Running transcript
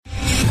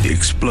The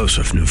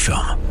explosive new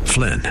film,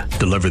 Flynn,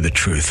 deliver the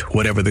truth,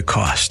 whatever the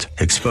cost,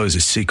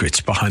 exposes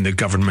secrets behind the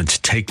government's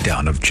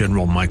takedown of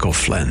General Michael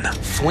Flynn.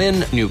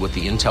 Flynn knew what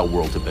the intel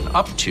world had been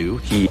up to.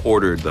 He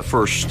ordered the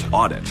first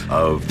audit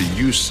of the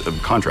use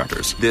of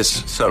contractors.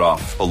 This set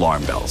off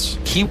alarm bells.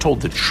 He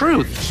told the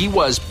truth. He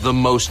was the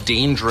most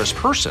dangerous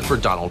person for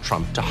Donald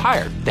Trump to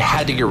hire. They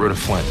had to get rid of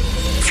Flynn.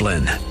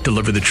 Flynn,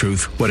 deliver the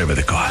truth, whatever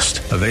the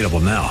cost. Available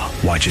now.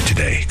 Watch it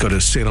today. Go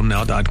to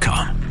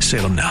salemnow.com.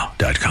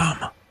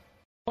 salemnow.com.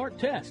 Art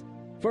test.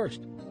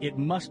 First, it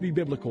must be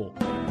biblical.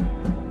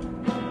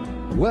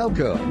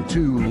 Welcome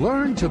to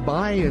Learn to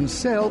Buy and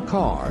Sell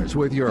Cars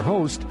with your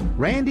host,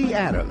 Randy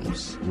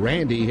Adams.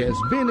 Randy has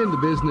been in the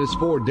business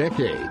for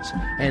decades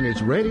and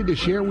is ready to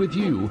share with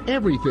you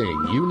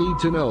everything you need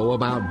to know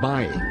about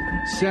buying,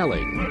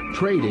 selling,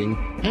 trading,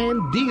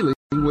 and dealing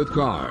with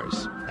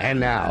cars. And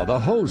now, the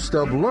host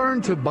of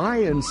Learn to Buy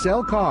and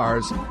Sell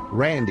Cars,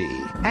 Randy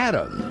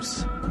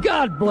Adams.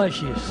 God bless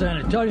you, San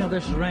Antonio.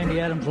 This is Randy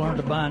Adams,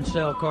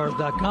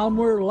 LearnToBuyAndSellCars.com.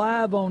 We're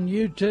live on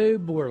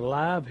YouTube. We're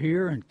live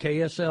here in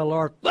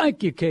KSLR.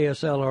 Thank you,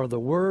 KSLR, the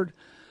word.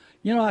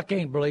 You know, I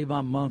can't believe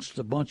I'm amongst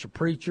a bunch of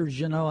preachers.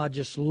 You know, I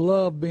just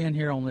love being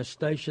here on this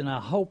station.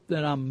 I hope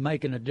that I'm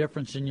making a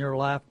difference in your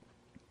life.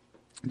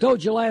 I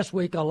told you last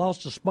week I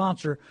lost a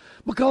sponsor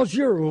because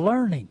you're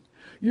learning.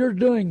 You're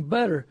doing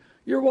better.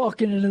 You're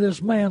walking into this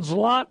man's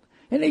lot,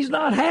 and he's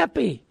not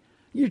happy.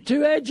 You're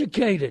too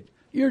educated.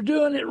 You're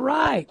doing it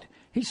right.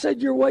 He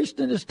said you're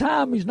wasting his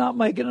time. He's not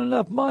making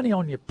enough money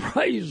on you.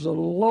 Praise the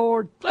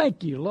Lord.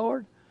 Thank you,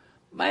 Lord.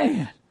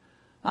 Man,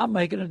 I'm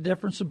making a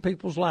difference in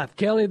people's life.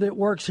 Kelly that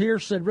works here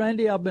said,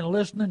 Randy, I've been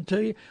listening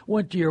to you.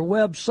 Went to your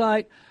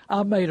website.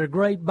 I made a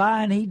great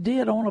buy, and he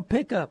did on a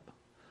pickup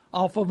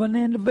off of an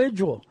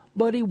individual.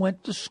 But he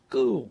went to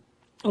school.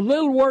 A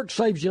little work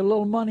saves you a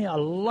little money. A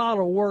lot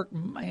of work,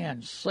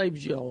 man,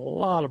 saves you a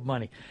lot of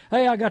money.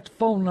 Hey, I got the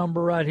phone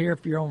number right here.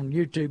 If you're on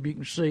YouTube, you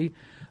can see.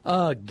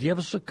 Give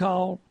us a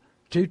call,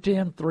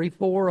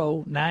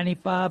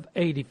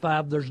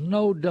 210-340-9585. There's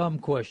no dumb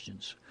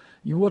questions.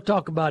 We'll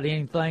talk about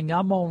anything.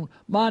 I'm on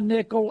My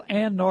Nickel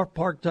and North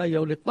Park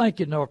Toyota. Thank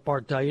you, North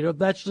Park Toyota.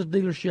 That's the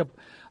dealership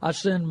I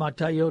send my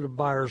Toyota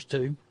buyers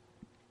to.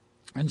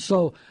 And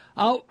so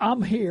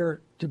I'm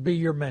here to be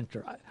your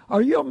mentor.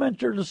 Are you a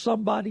mentor to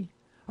somebody?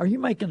 Are you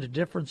making a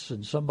difference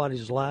in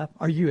somebody's life?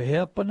 Are you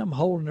helping them,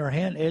 holding their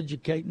hand,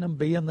 educating them,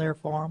 being there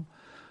for them?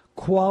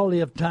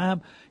 Quality of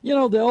time. You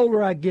know, the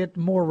older I get,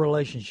 the more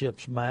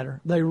relationships matter.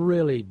 They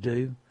really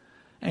do.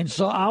 And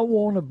so I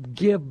want to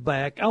give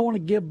back. I want to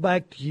give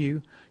back to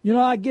you. You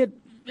know, I get,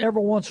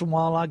 every once in a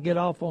while, I get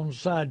off on the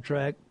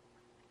sidetrack,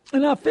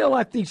 and I feel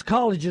like these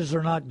colleges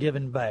are not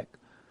giving back.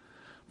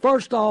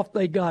 First off,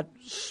 they got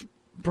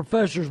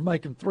professors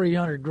making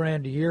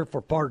 $300,000 a year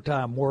for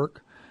part-time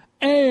work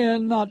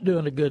and not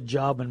doing a good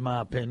job, in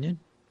my opinion,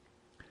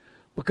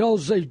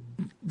 because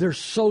they're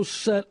so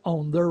set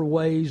on their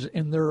ways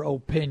and their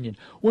opinion.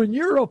 When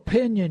your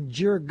opinion's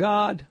your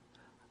God,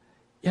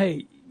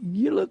 hey,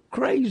 you look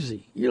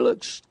crazy. You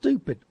look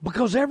stupid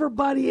because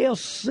everybody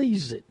else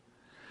sees it.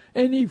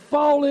 And you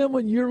fall in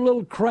with your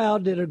little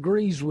crowd that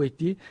agrees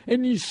with you,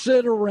 and you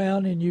sit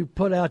around and you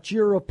put out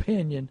your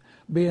opinion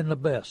being the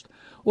best.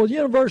 Well, the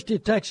University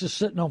of Texas is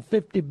sitting on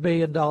 $50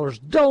 billion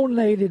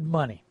donated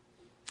money.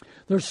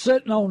 They're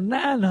sitting on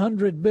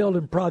 900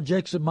 building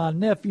projects, and my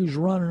nephew's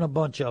running a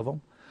bunch of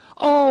them.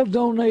 All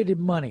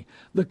donated money.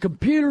 The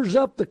computer's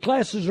up, the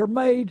classes are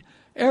made,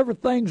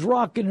 everything's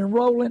rocking and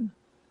rolling.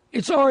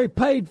 It's already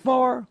paid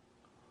for.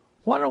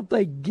 Why don't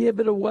they give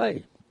it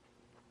away?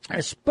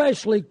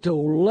 Especially to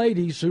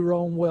ladies who are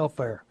on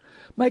welfare.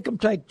 Make them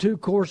take 2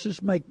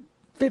 courses, make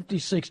 50,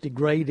 60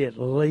 grade at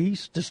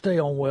least to stay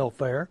on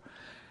welfare.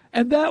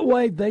 And that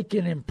way they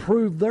can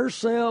improve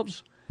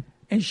themselves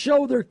and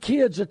show their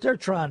kids that they're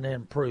trying to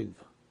improve.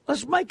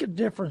 Let's make a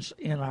difference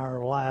in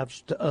our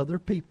lives to other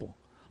people.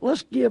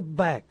 Let's give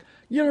back.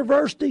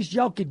 Universities,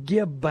 y'all could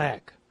give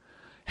back.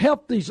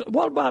 Help these.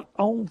 What about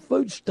on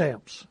food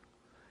stamps?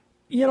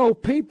 You know,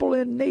 people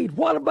in need.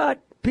 What about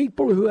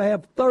people who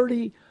have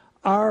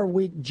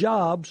 30-hour-week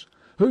jobs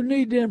who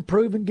need to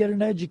improve and get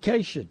an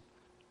education?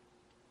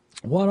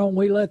 Why don't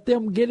we let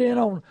them get in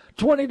on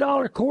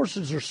 $20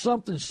 courses or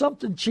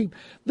something cheap?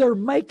 They're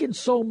making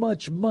so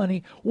much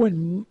money.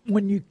 When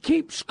you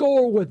keep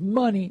score with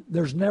money,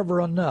 there's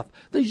never enough.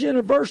 These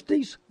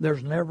universities,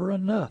 there's never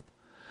enough.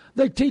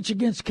 They teach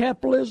against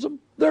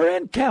capitalism. They're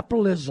in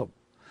capitalism.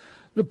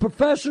 The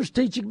professors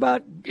teach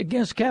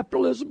against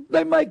capitalism.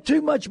 They make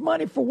too much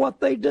money for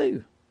what they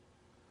do.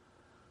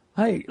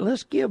 Hey,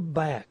 let's give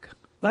back.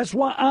 That's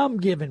why I'm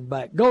giving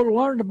back. Go to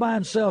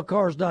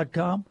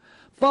LearnToBuyAndSellCars.com.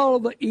 Follow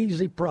the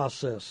easy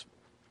process.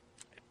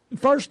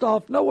 First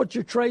off, know what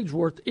your trade's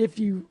worth if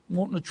you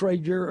want to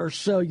trade or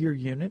sell your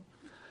unit.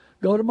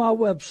 Go to my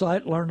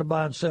website,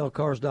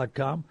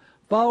 LearnToBuyAndSellCars.com.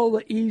 Follow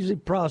the easy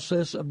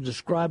process of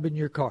describing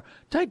your car.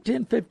 Take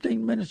 10,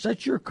 15 minutes.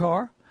 That's your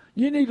car.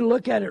 You need to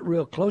look at it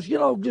real close. You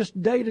know,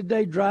 just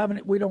day-to-day driving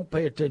it, we don't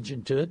pay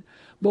attention to it.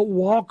 But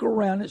walk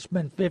around it,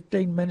 spend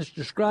 15 minutes,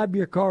 describe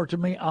your car to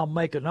me. I'll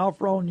make an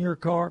offer on your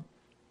car.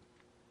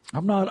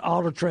 I'm not an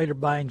Auto Trader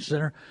buying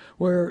center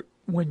where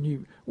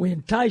we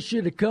entice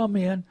you to come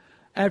in.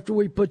 After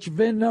we put your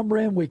VIN number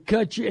in, we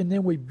cut you, and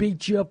then we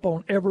beat you up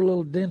on every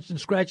little dent and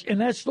scratch. And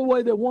that's the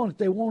way they want it.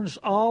 They want us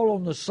all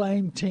on the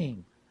same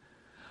team.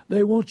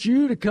 They want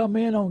you to come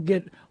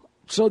in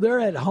so they're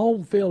at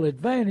home field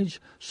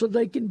advantage so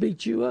they can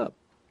beat you up.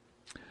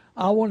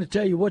 I want to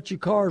tell you what your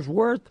car's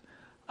worth.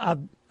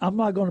 I'm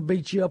not going to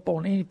beat you up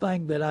on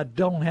anything that I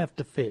don't have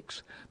to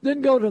fix.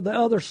 Then go to the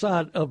other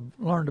side of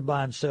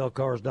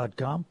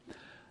learntobuyandSellCars.com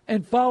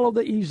and follow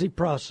the easy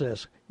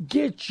process.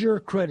 Get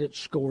your credit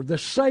score. The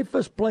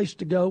safest place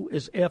to go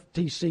is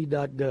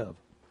FTC.gov.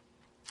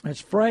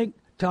 That's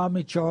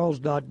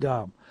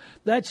FrankTommyCharles.com.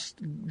 That's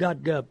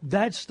 .gov.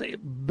 That's the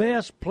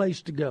best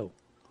place to go.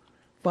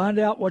 Find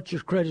out what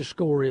your credit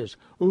score is.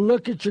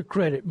 Look at your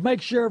credit.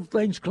 Make sure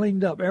everything's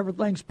cleaned up,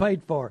 everything's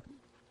paid for.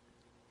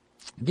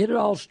 Get it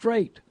all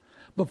straight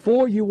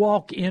before you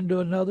walk into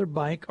another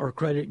bank or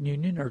credit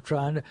union or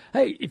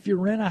hey, if you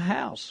rent a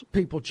house,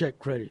 people check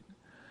credit.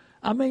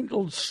 I mean,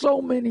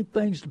 so many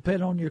things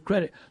depend on your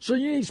credit. So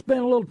you need to spend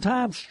a little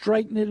time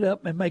straightening it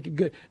up and make it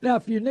good. Now,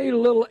 if you need a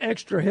little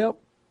extra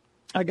help,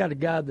 I got a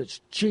guy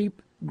that's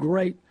cheap,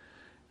 great.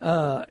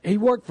 He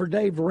worked for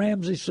Dave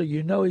Ramsey, so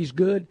you know he's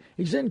good.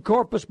 He's in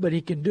Corpus, but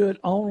he can do it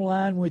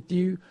online with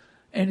you,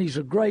 and he's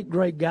a great,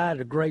 great guy at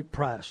a great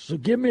price. So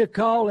give me a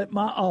call at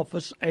my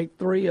office,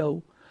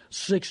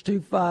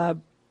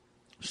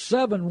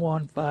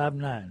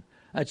 830-625-7159.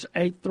 That's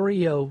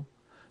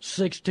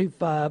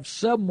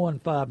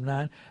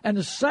 830-625-7159. And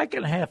the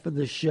second half of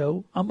this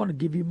show, I'm going to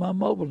give you my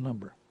mobile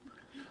number.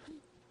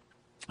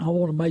 I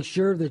want to make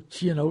sure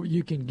that,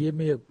 you can give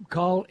me a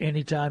call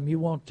anytime you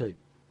want to.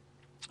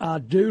 I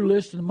do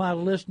listen to my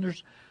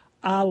listeners.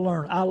 I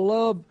learn. I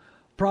love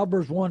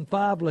Proverbs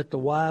 1:5, let the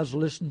wise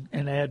listen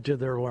and add to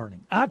their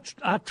learning. I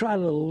try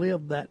to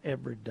live that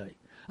every day.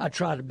 I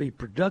try to be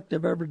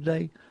productive every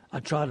day.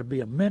 I try to be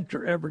a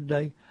mentor every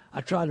day.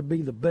 I try to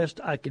be the best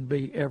I can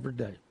be every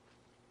day.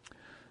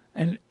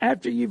 And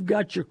after you've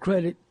got your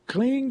credit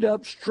cleaned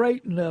up,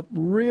 straightened up,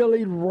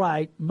 really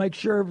right, make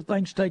sure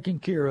everything's taken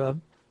care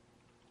of,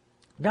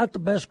 got the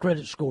best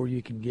credit score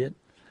you can get,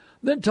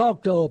 then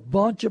talk to a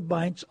bunch of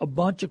banks, a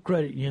bunch of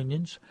credit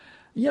unions.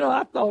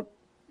 I thought,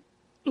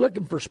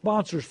 looking for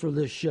sponsors for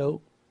this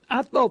show,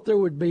 I thought there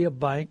would be a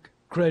bank,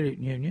 credit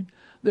union,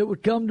 that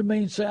would come to me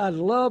and say, I'd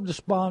love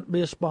to be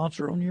a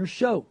sponsor on your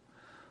show.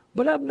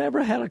 But I've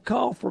never had a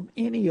call from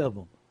any of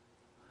them.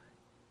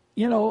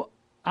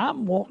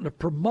 I'm wanting to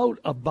promote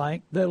a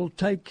bank that'll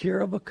take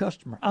care of a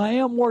customer. I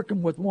am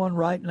working with one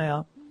right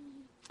now,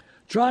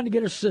 trying to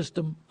get a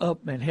system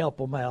up and help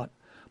them out,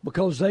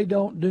 because they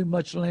don't do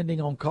much lending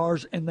on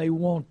cars, and they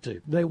want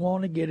to. They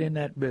want to get in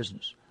that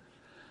business.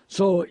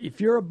 So if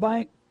you're a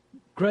bank,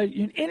 credit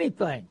union,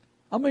 anything,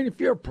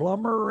 if you're a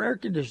plumber or air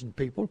conditioning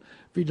people,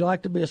 if you'd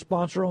like to be a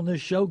sponsor on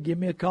this show, give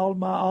me a call in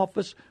my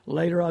office.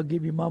 Later I'll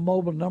give you my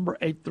mobile number,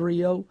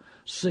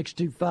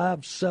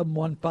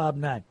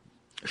 830-625-7159.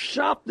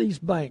 Shop these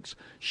banks.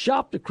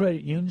 Shop the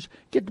credit unions.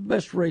 Get the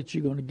best rates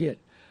you're going to get.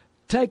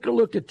 Take a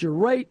look at your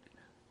rate,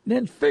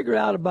 then figure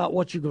out about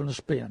what you're going to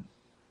spend.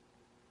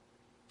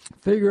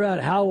 Figure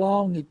out how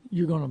long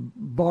you're going to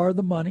borrow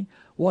the money,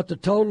 what the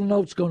total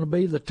note's going to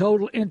be, the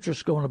total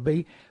interest going to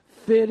be.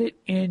 Fit it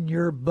in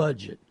your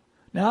budget.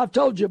 Now, I've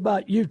told you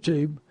about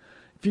YouTube.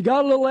 If you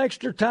got a little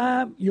extra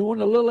time, you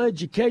want a little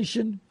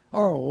education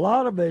or a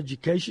lot of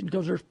education,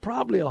 because there's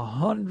probably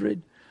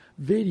 100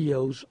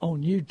 videos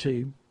on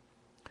YouTube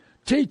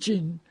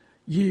teaching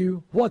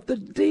you what the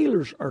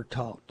dealers are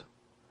taught.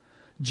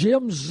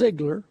 Jim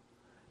Ziegler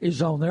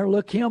is on there.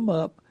 Look him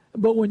up.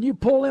 But when you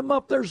pull him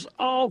up, there's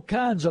all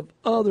kinds of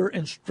other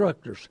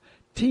instructors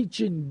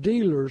teaching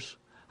dealers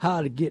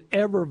how to get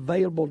every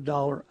available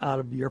dollar out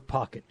of your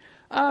pocket.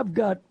 I've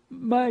got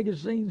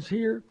magazines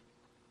here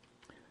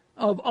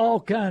of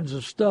all kinds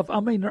of stuff.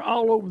 They're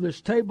all over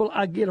this table.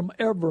 I get them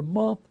every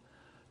month,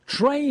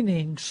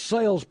 training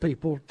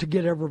salespeople to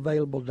get every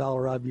available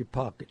dollar out of your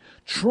pocket,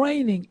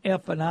 training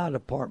F&I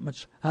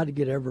departments how to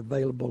get every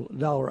available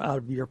dollar out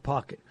of your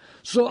pocket.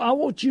 So I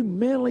want you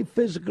mentally,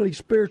 physically,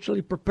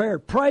 spiritually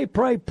prepared. Pray,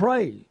 pray,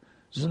 pray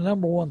is the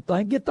number one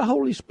thing. Get the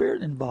Holy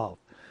Spirit involved.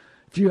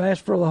 If you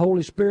ask for the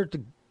Holy Spirit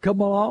to come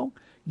along,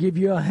 give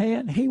you a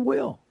hand, he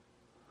will.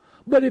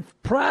 But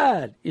if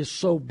pride is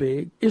so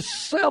big, if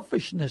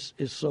selfishness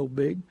is so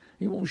big,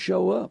 he won't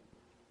show up.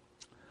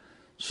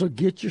 So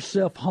get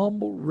yourself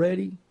humble,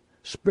 ready,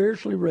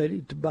 spiritually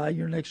ready to buy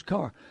your next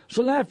car.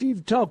 So now if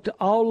you've talked to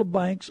all the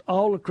banks,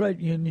 all the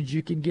credit unions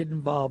you can get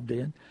involved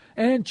in,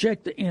 and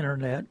check the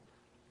internet,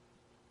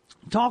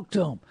 talk to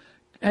them.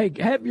 Hey,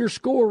 have your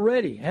score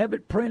ready. Have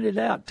it printed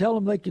out. Tell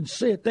them they can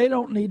see it. They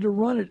don't need to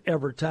run it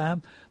every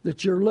time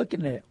that you're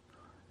looking at.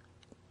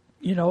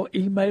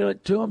 Email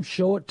it to them,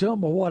 show it to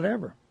them, or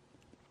whatever.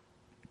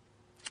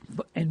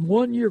 And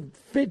 1 year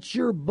fits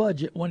your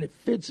budget, when it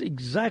fits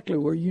exactly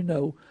where you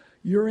know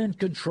you're in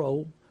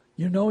control,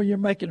 you know you're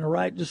making the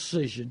right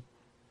decision.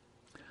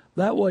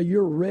 That way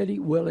you're ready,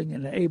 willing,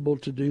 and able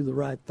to do the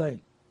right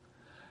thing.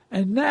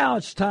 And now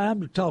it's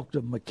time to talk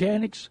to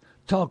mechanics,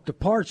 talk to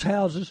parts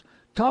houses,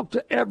 talk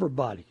to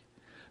everybody.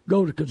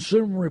 Go to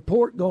Consumer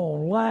Report, go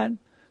online,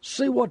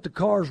 see what the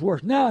car's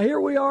worth. Now, here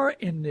we are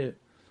in the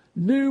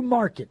new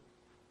market.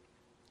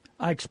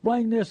 I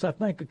explained this, I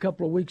think, a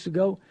couple of weeks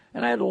ago,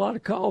 and I had a lot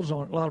of calls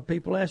on it. A lot of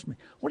people asked me,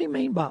 what do you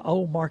mean by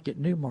old market,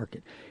 new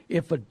market?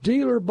 If a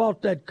dealer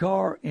bought that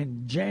car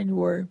in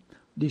January,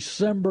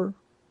 December,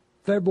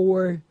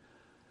 February,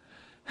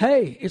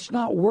 hey, it's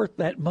not worth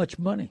that much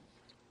money.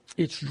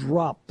 It's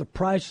dropped. The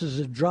prices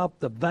have dropped.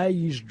 The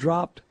value's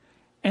dropped.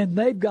 And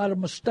they've got a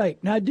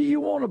mistake. Now, do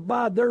you want to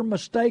buy their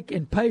mistake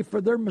and pay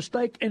for their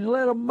mistake and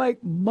let them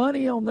make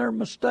money on their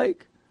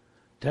mistake?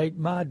 Take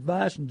my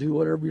advice and do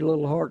whatever your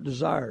little heart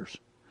desires.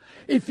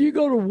 If you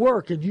go to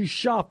work and you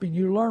shop and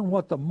you learn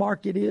what the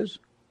market is,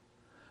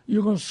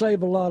 you're going to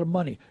save a lot of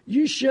money.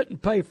 You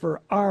shouldn't pay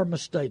for our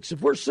mistakes.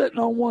 If we're sitting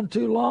on one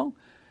too long,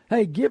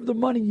 hey, give the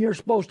money you're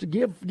supposed to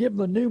give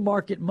the new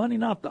market money,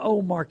 not the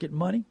old market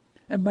money,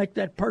 and make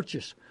that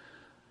purchase.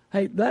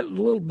 Hey, that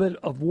little bit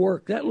of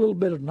work, that little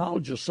bit of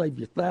knowledge will save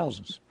you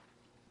thousands.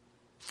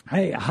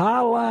 Hey,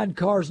 high-line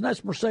cars, and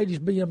that's Mercedes,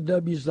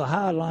 BMWs, the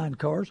high-line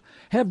cars,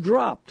 have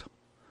dropped.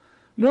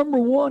 Number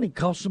one, it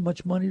costs so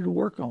much money to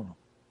work on them.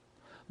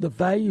 The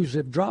values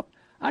have dropped.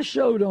 I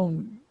showed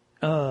on,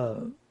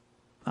 I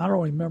don't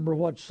remember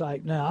what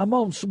site now. I'm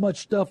on so much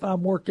stuff,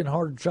 I'm working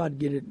hard to try to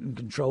get it in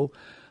control.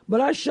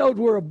 But I showed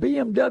where a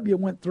BMW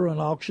went through an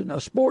auction,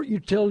 a sport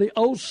utility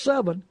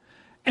 07,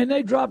 and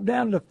they dropped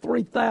down to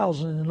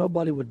 $3,000 and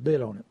nobody would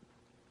bid on it.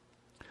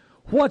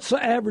 What's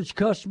the average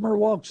customer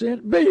walks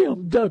in?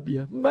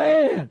 BMW.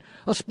 Man,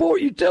 a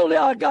sport utility,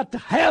 I got to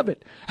have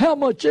it. How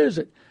much is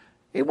it?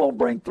 He won't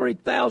bring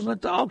 $3,000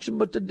 at the auction,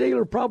 but the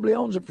dealer probably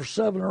owns it for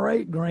 $7,000 or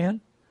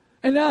 $8,000.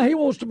 And now he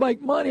wants to make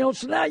money on it,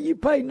 so now you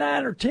pay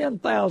 $9,000 or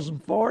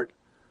 $10,000 for it.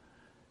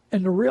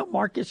 And the real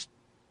market's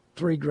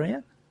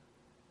 $3,000.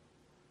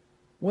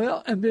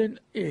 Well, and then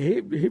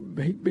he'd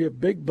be a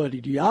big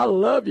buddy to you. I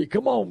love you.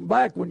 Come on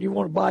back when you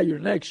want to buy your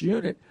next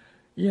unit.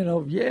 You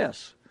know,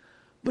 yes.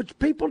 But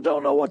people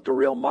don't know what the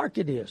real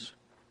market is.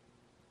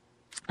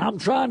 I'm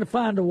trying to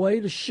find a way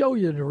to show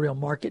you the real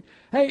market.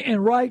 Hey,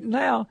 and right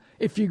now,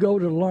 if you go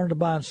to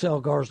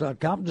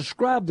learntobuyandSellCars.com,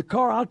 describe the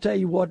car, I'll tell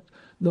you what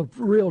the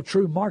real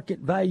true market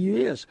value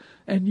is.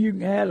 And you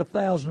can add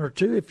 $1,000 or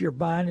 $2,000 if you're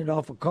buying it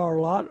off a car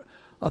lot,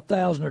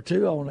 $1,000 or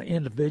 $2,000 on an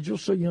individual,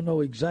 so you'll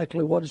know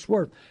exactly what it's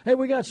worth. Hey,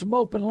 we got some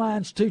open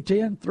lines,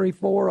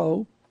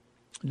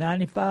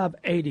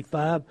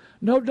 210-340-9585.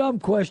 No dumb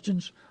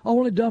questions.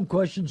 Only dumb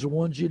questions are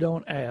ones you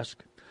don't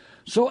ask.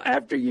 So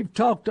after you've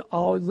talked to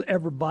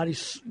everybody,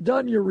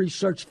 done your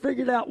research,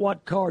 figured out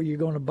what car you're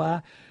going to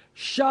buy,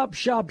 shop,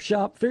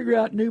 figure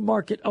out new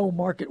market, old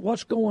market,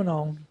 what's going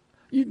on.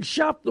 You can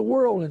shop the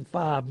world in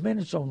 5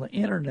 minutes on the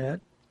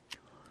internet.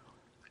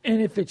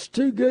 And if it's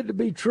too good to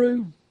be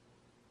true,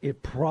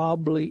 it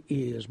probably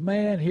is.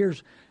 Man,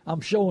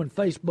 I'm showing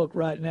Facebook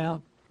right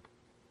now.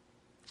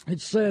 It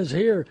says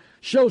here,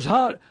 shows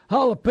hot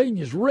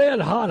jalapenos,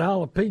 red hot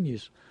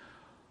jalapenos.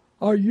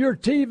 Are your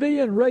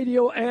TV and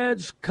radio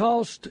ads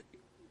costing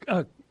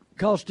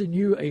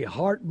you a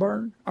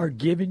heartburn? Are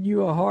giving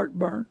you a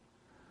heartburn?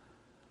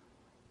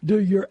 Do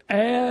your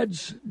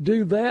ads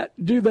do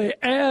that? Do they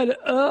add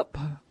up?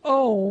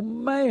 Oh,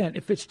 man.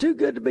 If it's too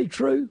good to be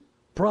true,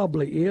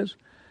 probably is.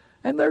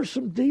 And there's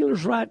some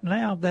dealers right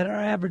now that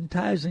are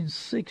advertising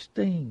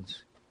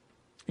 16s.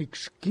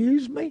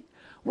 Excuse me?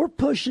 We're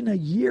pushing a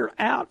year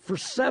out for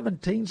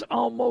 17s,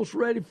 almost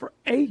ready for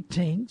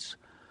 18s.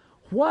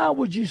 Why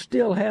would you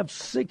still have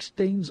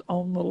 16s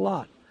on the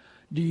lot?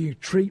 Do you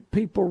treat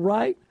people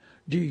right?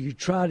 Do you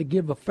try to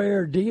give a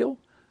fair deal?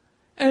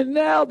 And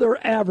now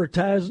they're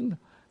advertising,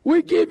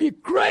 we give you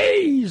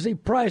crazy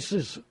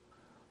prices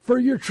for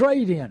your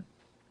trade-in.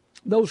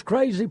 Those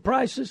crazy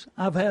prices,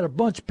 I've had a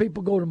bunch of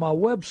people go to my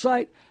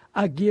website.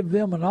 I give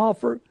them an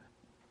offer.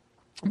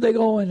 They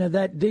go into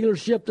that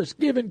dealership that's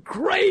giving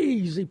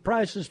crazy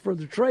prices for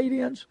the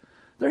trade-ins.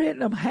 They're hitting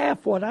them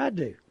half what I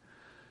do.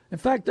 In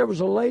fact, there was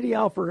a lady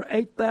offered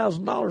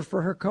 $8,000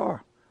 for her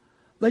car.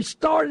 They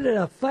started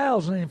at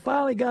 $1,000 and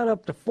finally got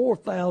up to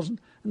 $4,000,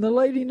 and the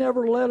lady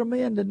never let them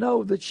in to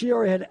know that she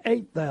already had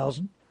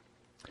 $8,000.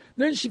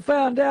 Then she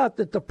found out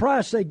that the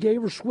price they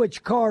gave her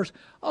switched cars.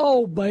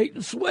 Oh, bait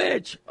and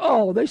switch.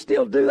 Oh, they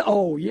still do that.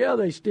 Oh, yeah,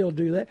 they still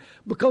do that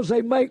because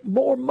they make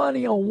more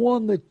money on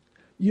one that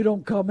you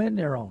don't come in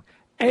there on.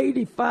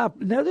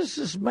 85. Now, this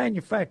is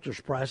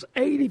manufacturer's price.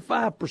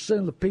 85%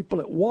 of the people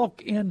that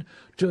walk into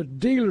a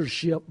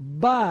dealership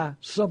buy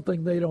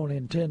something they don't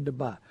intend to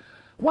buy.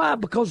 Why?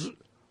 Because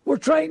we're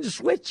trained to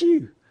switch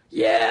you.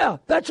 Yeah,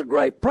 that's a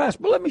great price,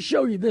 but let me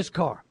show you this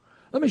car.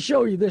 Let me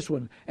show you this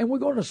one. And we're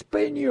going to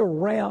spin you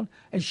around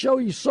and show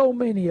you so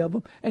many of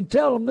them and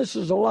tell them this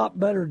is a lot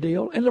better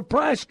deal, and the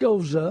price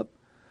goes up.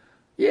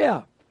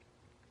 Yeah.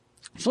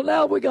 So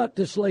now we got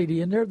this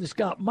lady in there that's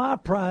got my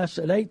price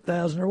at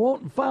 $8,000. They're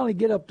wanting to finally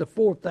get up to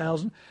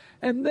 $4,000,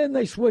 and then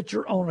they switch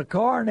her on a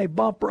car and they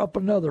bump her up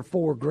another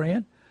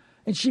 $4,000.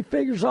 And she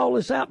figures all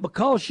this out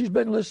because she's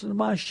been listening to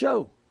my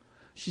show.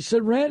 She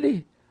said,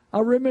 Randy, I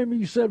remember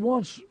you said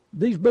once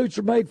these boots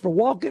are made for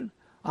walking.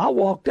 I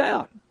walked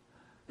out.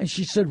 And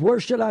she said, where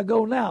should I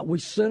go now? We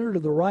sent her to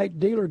the right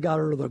dealer, got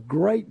her the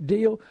great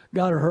deal,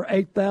 got her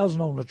 $8,000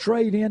 on the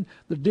trade-in.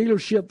 The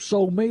dealership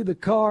sold me the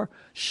car.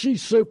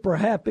 She's super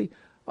happy.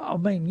 I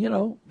mean,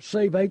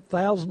 save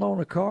 $8,000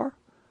 on a car.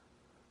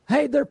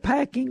 Hey, they're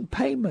packing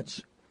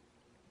payments.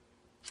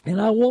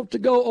 And I want to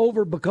go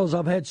over, because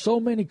I've had so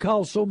many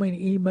calls, so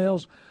many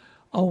emails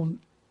on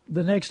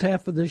the next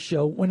half of this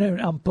show, whenever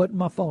I'm putting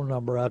my phone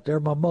number out there,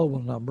 my mobile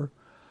number,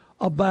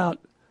 about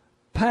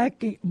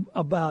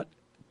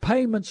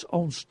payments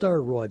on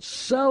steroids,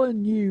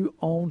 selling you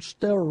on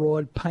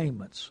steroid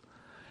payments.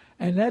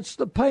 And that's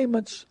the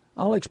payments,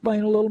 I'll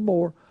explain a little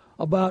more,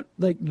 about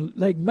they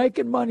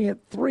making money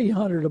at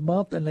 $300 a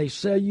month and they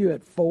sell you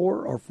at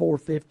 $400 or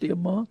 $450 a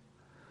month.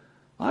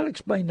 I'll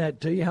explain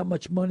that to you, how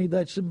much money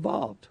that's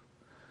involved.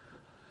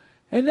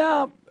 And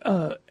now,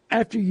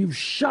 after you've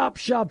shop,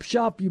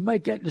 you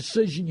make that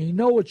decision, you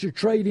know what your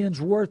trade-in's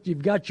worth,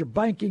 you've got your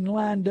banking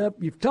lined up,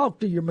 you've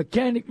talked to your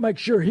mechanic, make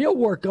sure he'll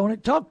work on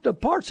it, talk to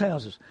parts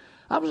houses.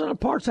 I was in a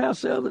parts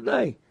house the other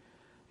day,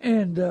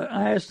 and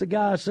I asked the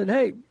guy, I said,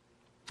 hey,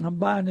 I'm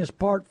buying this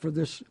part for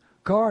this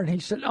car, and he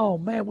said, oh,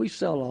 man, we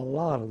sell a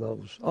lot of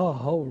those, a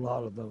whole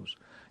lot of those.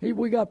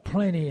 We got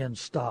plenty in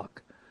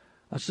stock.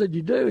 I said,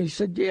 you do? He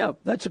said, yeah,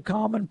 that's a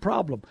common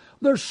problem.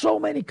 There's so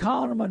many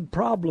common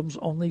problems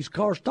on these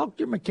cars. Talk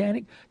to your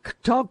mechanic.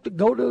 Go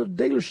to a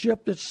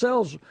dealership that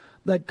sells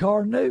that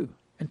car new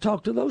and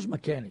talk to those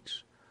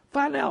mechanics.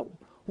 Find out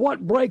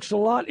what breaks a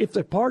lot. If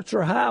the parts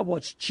are high,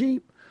 what's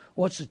cheap,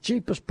 what's the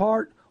cheapest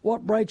part,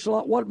 what breaks a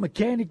lot, what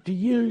mechanic to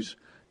use.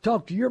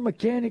 Talk to your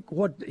mechanic,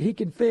 what he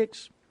can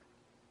fix.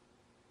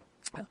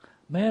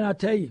 Man, I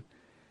tell you,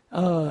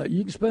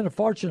 you can spend a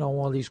fortune on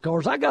one of these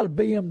cars. I got a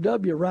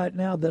BMW right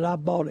now that I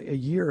bought a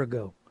year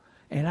ago,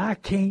 and I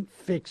can't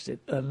fix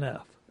it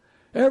enough.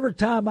 Every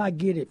time I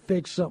get it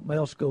fixed, something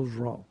else goes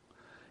wrong.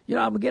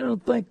 I'm beginning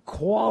to think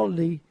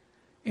quality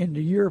in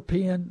the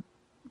European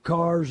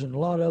cars and a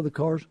lot of other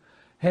cars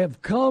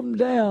have come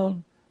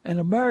down, and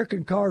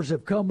American cars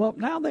have come up.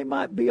 Now they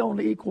might be on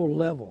the equal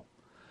level.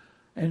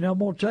 And I'm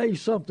going to tell you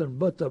something,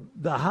 but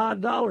the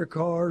high-dollar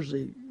cars,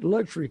 the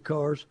luxury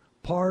cars,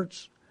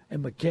 parts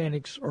and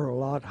mechanics are a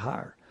lot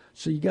higher.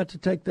 So you got to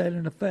take that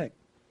in effect.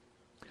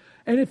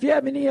 And if you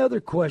have any other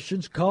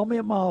questions, call me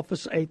at my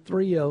office,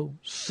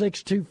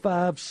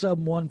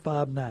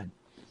 830-625-7159.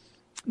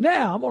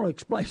 Now, I'm going to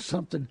explain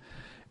something.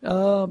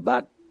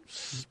 About,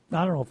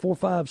 4,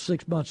 5,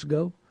 6 months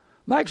ago,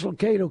 Max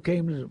Lucado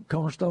came to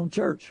Cornerstone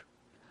Church,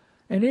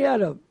 and he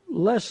had a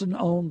lesson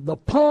on the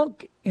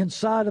punk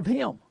inside of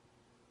him.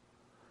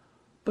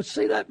 But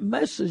see, that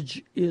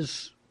message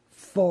is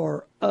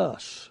for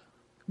us.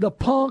 The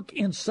punk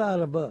inside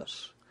of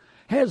us.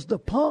 Has the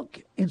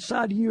punk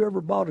inside of you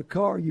ever bought a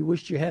car you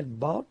wish you hadn't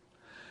bought?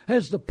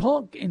 Has the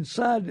punk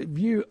inside of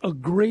you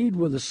agreed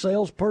with a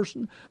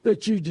salesperson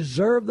that you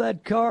deserve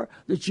that car,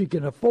 that you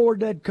can afford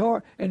that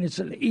car, and it's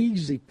an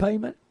easy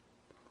payment?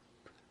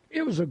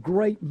 It was a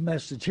great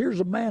message.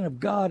 Here's a man of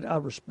God I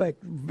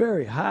respect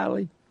very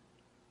highly.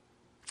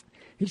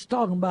 He's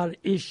talking about an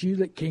issue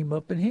that came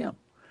up in him.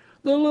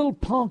 The little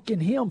punk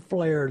in him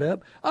flared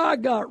up. I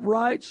got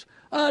rights.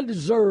 I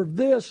deserve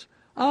this.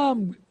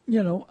 My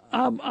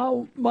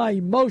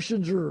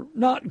emotions are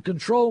not in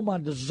control. My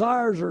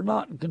desires are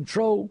not in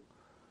control.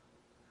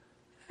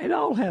 It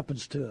all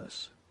happens to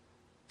us.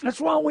 That's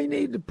why we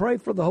need to pray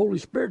for the Holy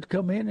Spirit to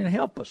come in and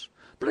help us.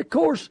 But of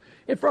course,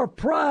 if our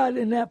pride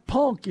in that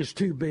punk is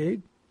too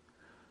big,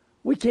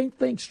 we can't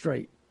think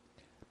straight.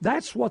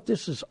 That's what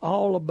this is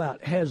all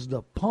about. Has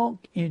the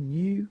punk in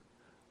you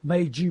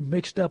made you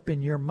mixed up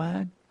in your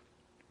mind?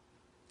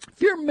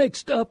 If you're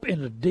mixed up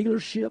in a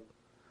dealership,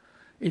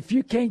 if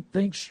you can't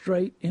think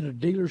straight in a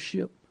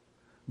dealership,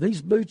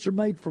 these boots are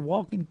made for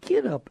walking.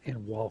 Get up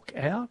and walk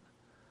out.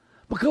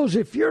 Because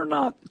if you're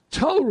not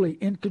totally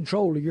in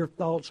control of your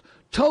thoughts,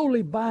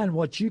 totally buying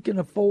what you can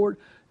afford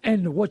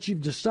and what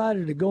you've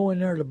decided to go in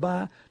there to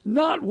buy,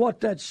 not what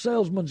that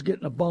salesman's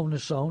getting a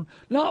bonus on,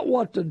 not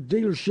what the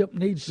dealership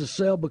needs to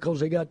sell because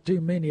they got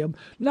too many of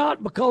them,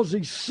 not because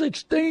these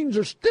 16s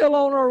are still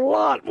on our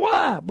lot.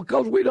 Why?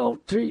 Because we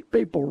don't treat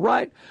people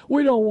right.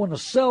 We don't want to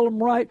sell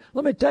them right.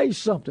 Let me tell you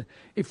something.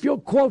 If you'll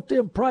quote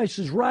them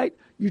prices right,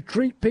 you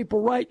treat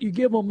people right, you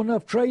give them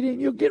enough trade-in,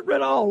 you'll get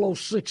rid of all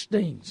those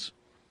 16s.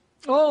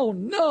 Oh,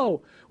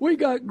 no, we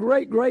got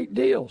great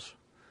deals.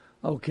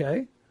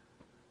 Okay.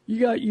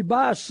 You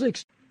buy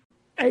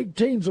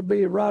 18s will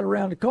be right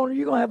around the corner.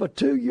 You're going to have a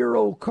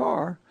 2-year-old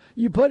car.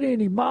 You put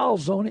any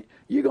miles on it,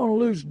 you're going to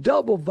lose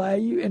double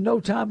value in no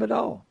time at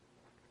all.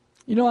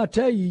 I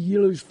tell you,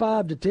 you lose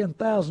 $5,000 to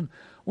 $10,000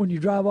 when you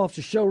drive off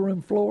the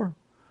showroom floor.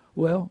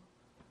 Well,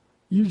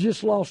 you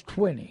just lost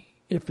 $20,000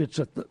 if it's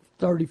a $30,000,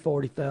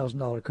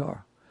 $40,000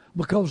 car.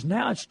 because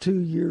now it's 2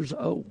 years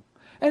old.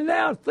 And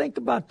now think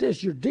about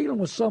this. You're dealing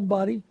with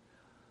somebody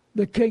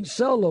that can't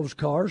sell those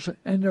cars,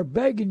 and they're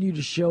begging you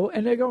to show,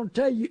 and they're going to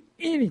tell you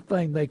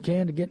anything they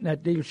can to get in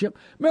that dealership.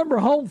 Remember,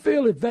 home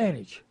field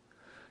advantage.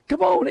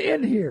 Come on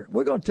in here.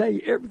 We're going to tell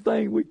you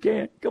everything we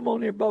can. Come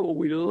on in, Bubba.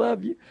 We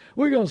love you.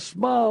 We're going to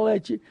smile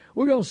at you.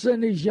 We're going to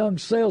send these young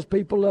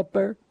salespeople up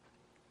there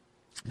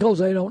because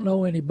they don't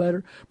know any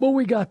better. But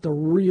we got the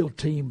real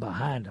team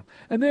behind them.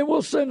 And then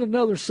we'll send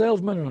another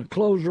salesman and a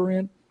closer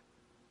in.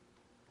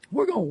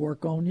 We're going to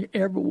work on you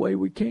every way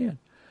we can.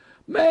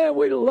 Man,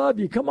 we love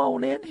you. Come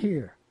on in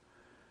here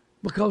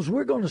because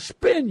we're going to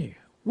spin you.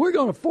 We're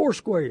going to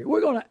 4-square you.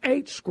 We're going to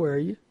 8-square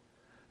you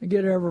and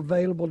get every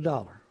available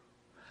dollar.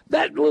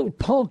 That little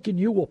punk in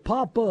you will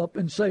pop up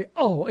and say,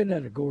 "Oh, isn't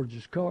that a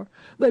gorgeous car?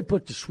 They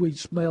put the sweet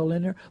smell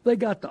in there. They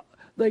got the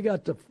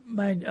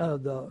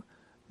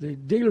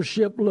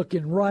dealership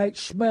looking right,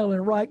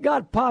 smelling right.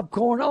 Got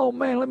popcorn. Oh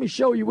man, let me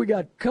show you. We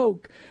got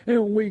Coke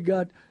and we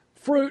got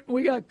fruit. And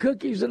we got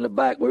cookies in the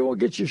back. We want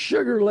to get your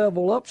sugar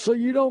level up so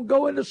you don't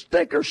go into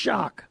sticker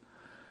shock."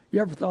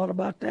 You ever thought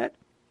about that?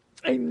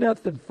 Ain't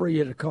nothing free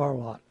at a car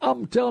lot.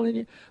 I'm telling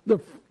you,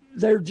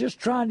 they're just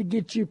trying to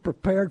get you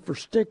prepared for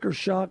sticker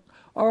shock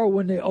or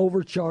when they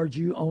overcharge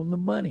you on the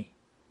money.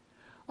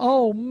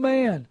 Oh,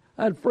 man.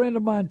 A friend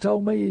of mine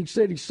told me, he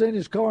said he sent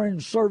his car in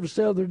service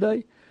the other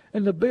day,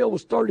 and the bill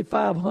was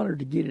 $3,500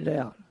 to get it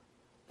out.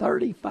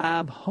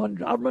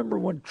 $3,500. I remember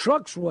when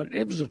trucks wasn't,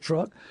 it was a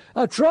truck.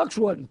 Trucks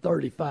wasn't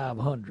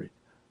 $3,500.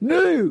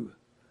 New.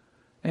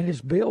 And his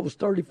bill was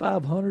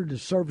 $3,500 to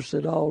service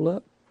it all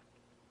up.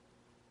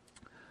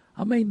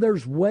 I mean,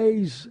 there's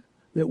ways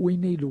that we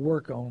need to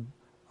work on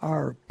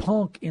our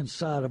punk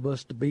inside of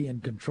us to be in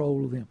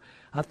control of them.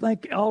 I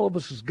think all of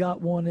us has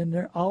got one in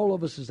there. All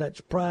of us is that's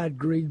pride,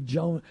 greed,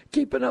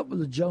 keeping up with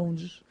the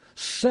Joneses,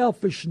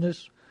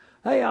 selfishness.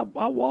 Hey, I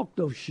walked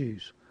those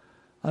shoes.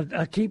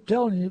 I keep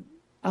telling you,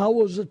 I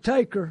was a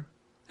taker,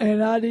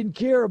 and I didn't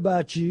care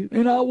about you,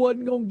 and I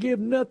wasn't going to give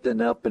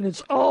nothing up, and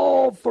it's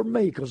all for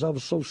me because I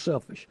was so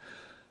selfish.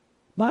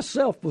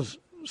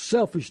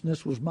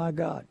 Selfishness was my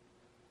God.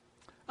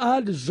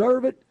 I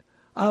deserve it.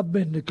 I've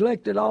been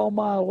neglected all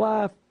my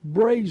life,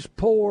 raised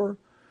poor,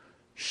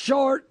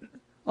 short.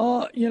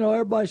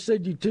 Everybody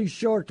said you're too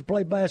short to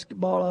play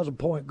basketball. I was a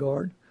point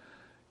guard.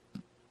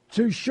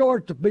 Too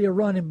short to be a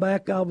running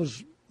back. I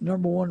was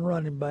number one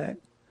running back.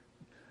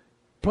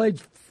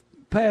 Played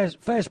fast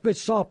pitch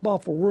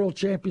softball for world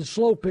champions,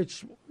 slow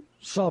pitch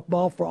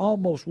softball for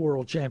almost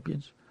world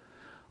champions.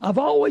 I've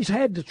always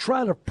had to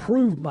try to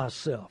prove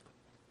myself.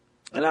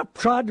 And I've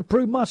tried to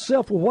prove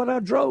myself with what I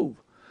drove.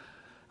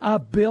 I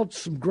built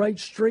some great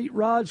street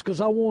rods because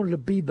I wanted to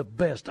be the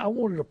best. I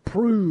wanted to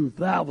prove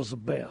that I was the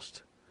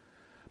best.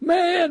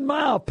 Man,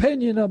 my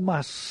opinion of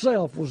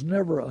myself was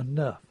never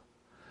enough.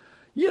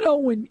 You know,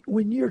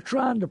 when you're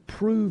trying to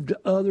prove to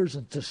others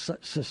and to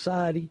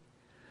society,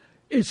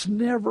 it's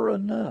never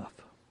enough.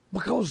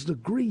 Because the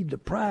greed, the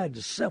pride,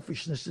 the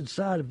selfishness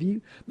inside of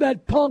you,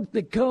 that punk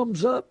that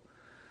comes up,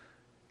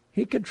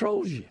 he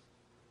controls you.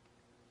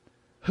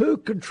 Who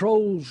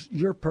controls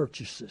your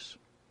purchases?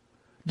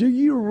 Do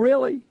you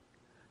really?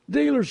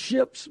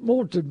 Dealerships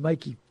want to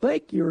make you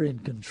think you're in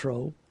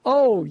control.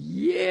 Oh,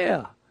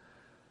 yeah.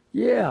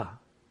 Yeah.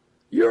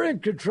 You're in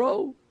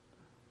control.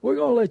 We're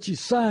going to let you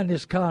sign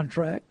this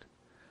contract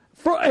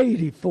for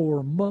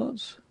 84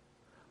 months.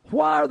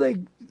 Why are they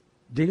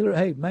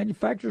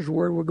manufacturers are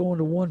where we're going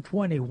to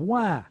 120.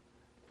 Why?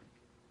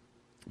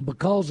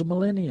 Because of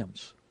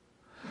millenniums.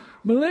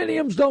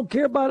 Millenniums don't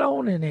care about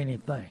owning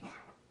anything.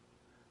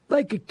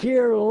 They could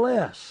care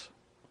less.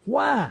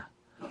 Why?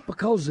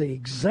 Because the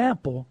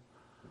example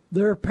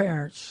their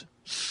parents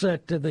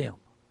set to them.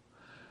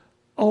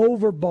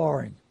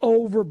 Overborrowing,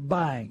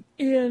 overbuying,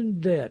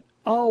 in debt,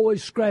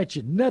 always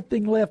scratching,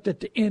 nothing left at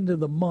the end of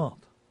the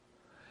month.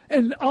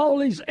 And all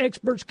these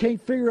experts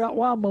can't figure out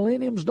why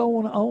millennials don't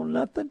want to own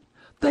nothing.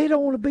 They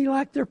don't want to be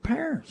like their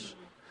parents.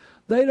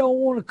 They don't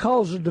want to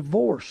cause a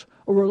divorce,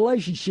 a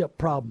relationship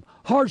problem,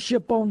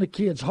 hardship on the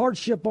kids,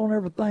 hardship on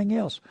everything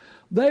else.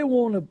 They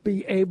want to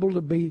be able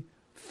to be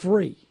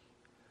free.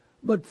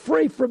 But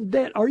free from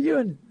debt. Are you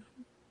in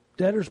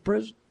debtor's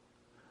prison?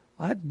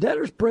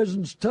 Debtor's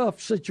prison's a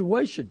tough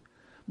situation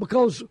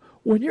because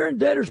when you're in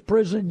debtor's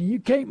prison and you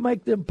can't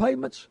make them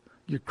payments,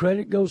 your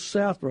credit goes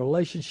south,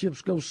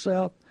 relationships go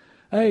south.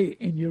 Hey,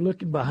 and you're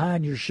looking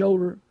behind your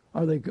shoulder.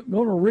 Are they going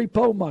to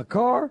repo my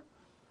car?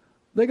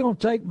 They going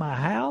to take my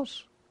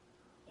house?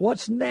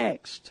 What's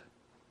next?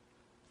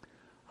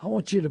 I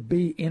want you to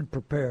be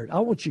prepared. I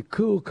want you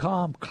cool,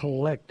 calm,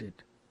 collected,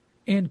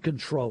 in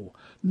control.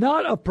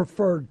 Not a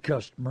preferred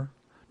customer,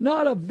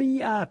 not a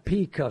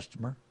VIP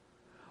customer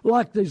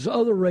like these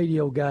other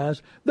radio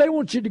guys. They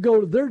want you to go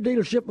to their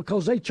dealership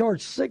because they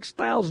charge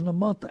 $6,000 a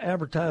month to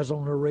advertise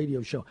on their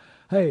radio show.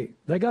 Hey,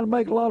 they got to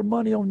make a lot of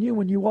money on you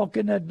when you walk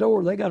in that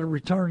door. They got to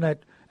return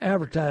that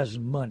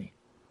advertising money.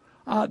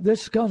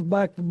 This comes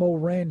back from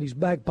old Randy's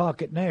Back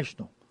Pocket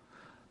National.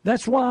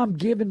 That's why I'm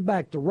giving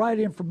back the right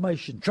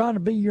information, trying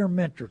to be your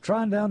mentor,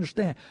 trying to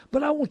understand.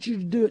 But I want you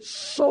to do it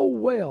so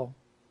well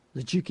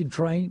that you can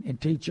train and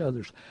teach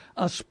others,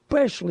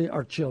 especially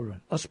our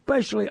children,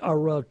 especially our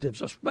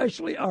relatives,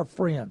 especially our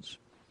friends.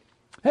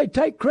 Hey,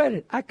 take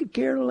credit. I could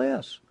care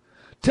less.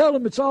 Tell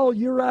them it's all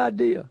your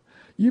idea.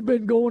 You've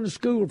been going to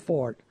school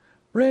for it.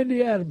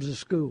 Randy Adams'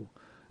 school.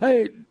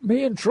 Hey,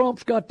 me and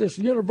Trump's got this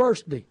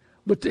university,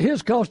 but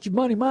his cost you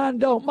money, mine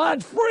don't.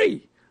 Mine's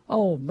free.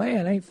 Oh,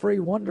 man, ain't free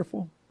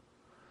wonderful?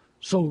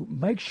 So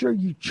make sure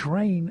you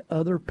train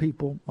other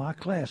people, my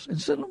class, and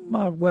send them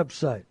my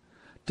website.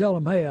 Tell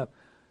them, hey,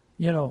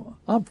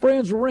 I'm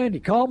friends with Randy.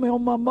 Call me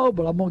on my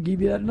mobile. I'm going to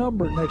give you that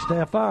number next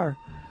half hour.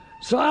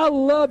 So I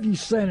love you,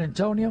 San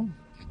Antonio.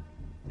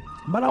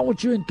 But I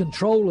want you in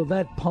control of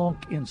that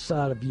punk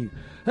inside of you.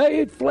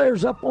 Hey, it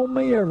flares up on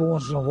me every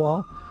once in a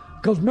while.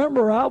 Because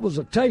remember, I was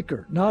a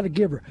taker, not a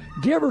giver.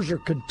 Givers are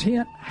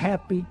content,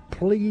 happy,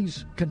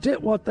 pleased,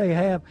 content what they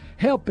have,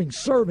 helping,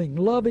 serving,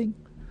 loving.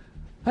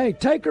 Hey,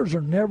 takers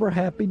are never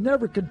happy,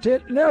 never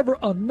content, never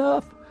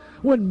enough.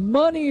 When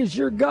money is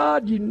your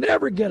God, you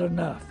never get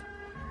enough.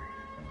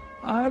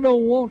 I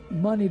don't want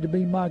money to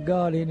be my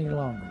God any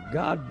longer.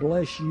 God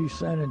bless you,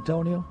 San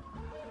Antonio.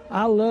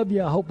 I love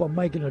you. I hope I'm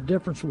making a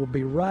difference. We'll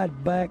be right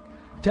back.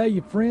 Tell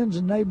your friends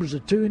and neighbors to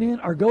tune in,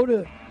 or go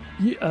to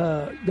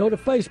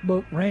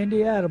Facebook,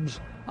 Randy Adams.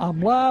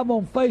 I'm live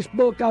on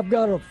Facebook. I've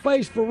got a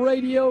face for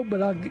radio,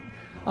 but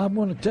I'm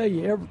going to tell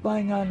you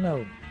everything I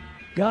know.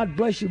 God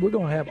bless you. We're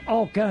going to have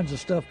all kinds of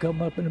stuff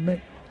come up in a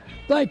minute.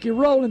 Thank you,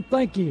 Roland.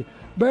 Thank you,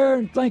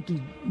 Baron. Thank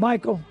you,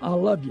 Michael. I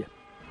love you.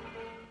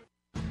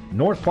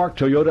 North Park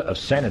Toyota of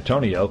San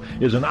Antonio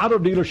is an auto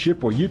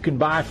dealership where you can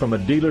buy from a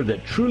dealer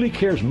that truly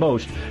cares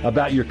most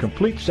about your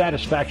complete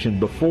satisfaction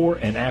before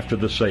and after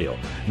the sale.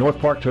 North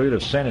Park Toyota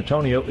of San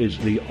Antonio is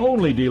the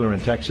only dealer in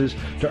Texas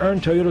to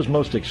earn Toyota's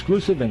most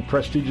exclusive and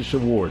prestigious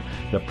award,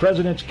 the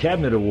President's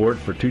Cabinet Award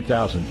for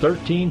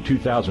 2013,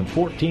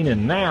 2014,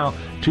 and now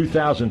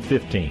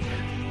 2015.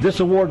 This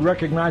award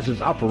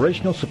recognizes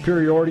operational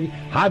superiority,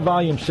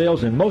 high-volume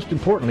sales, and most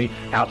importantly,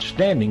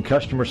 outstanding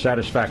customer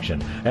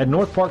satisfaction. At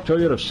North Park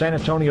Toyota of San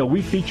Antonio,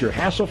 we feature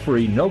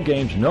hassle-free, no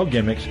games, no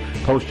gimmicks,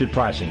 posted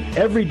pricing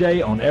every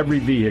day on every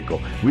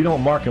vehicle. We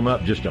don't mark them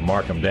up just to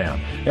mark them down.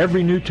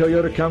 Every new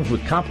Toyota comes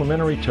with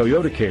complimentary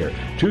Toyota Care,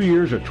 2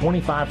 years or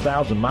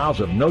 25,000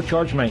 miles of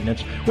no-charge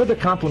maintenance with a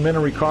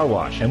complimentary car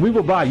wash. And we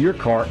will buy your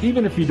car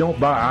even if you don't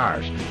buy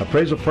ours.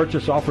 Appraisal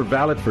purchase offer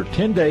valid for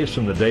 10 days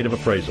from the date of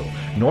appraisal.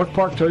 North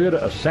Park Toyota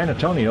of San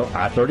Antonio,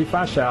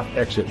 I-35 South,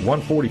 exit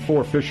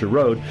 144 Fisher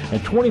Road,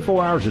 and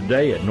 24 hours a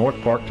day at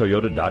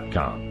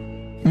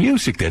northparktoyota.com.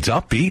 Music that's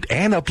upbeat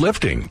and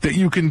uplifting that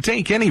you can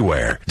take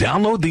anywhere.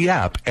 Download the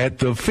app at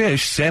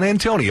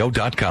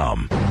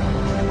thefishsanantonio.com.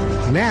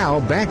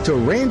 Now back to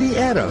Randy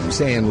Adams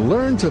and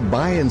Learn to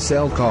Buy and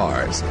Sell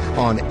Cars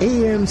on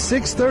AM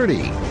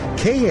 630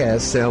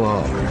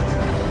 KSLR.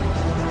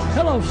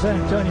 Hello,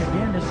 San Antonio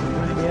again. This is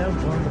Randy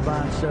Adams,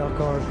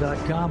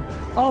 LearnToBuyAndSellCars.com.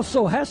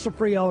 Also,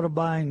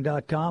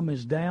 HassleFreeAutoBuying.com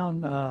is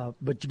down,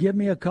 but you give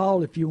me a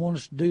call if you want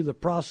us to do the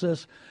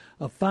process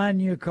of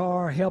finding you a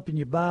car, helping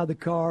you buy the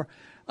car.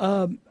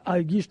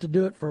 I used to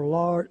do it for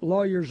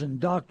lawyers and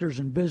doctors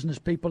and business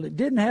people that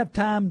didn't have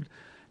time.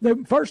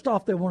 First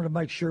off, they wanted to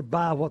make sure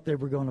buy what they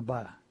were going to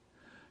buy.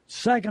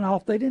 Second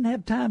off, they didn't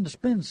have time to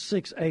spend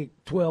 6, 8,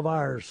 12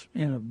 hours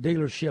in a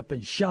dealership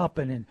and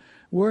shopping and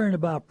worrying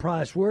about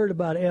price, worried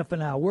about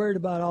F&I, worried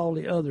about all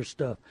the other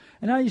stuff.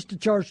 And I used to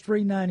charge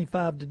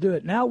 $395 to do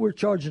it. Now we're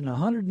charging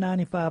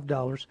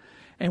 $195,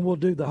 and we'll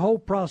do the whole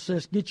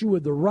process, get you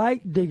with the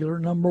right dealer,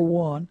 number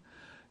one,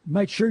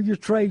 make sure your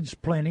trade's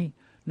plenty,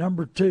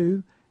 number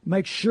two,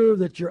 make sure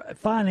that your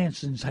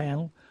financing's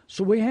handled.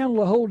 So we handle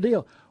the whole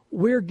deal.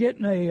 We're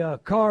getting a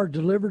car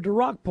delivered to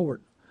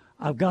Rockport.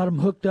 I've got them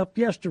hooked up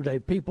yesterday.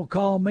 People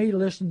call me,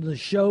 listen to the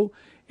show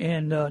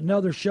and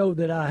another show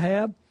that I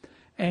have,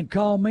 and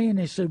call me, and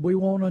they said, we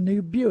want a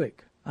new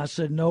Buick. I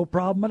said, no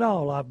problem at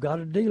all. I've got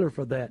a dealer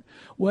for that.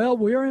 Well,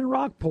 we're in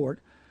Rockport.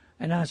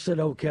 And I said,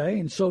 okay.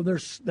 And so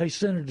they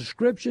sent a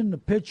description, the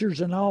pictures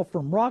and all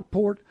from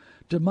Rockport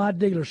to my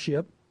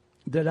dealership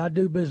that I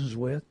do business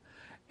with.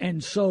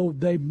 And so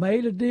they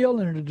made a deal,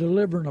 and they're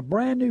delivering a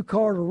brand new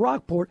car to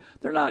Rockport.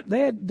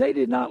 They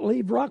did not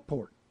leave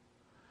Rockport.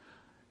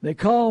 They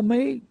called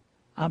me.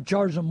 I'm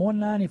charging them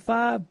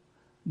 $195.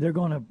 They're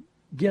going to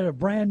get a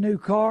brand new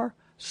car,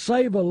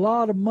 save a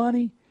lot of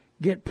money,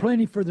 get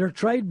plenty for their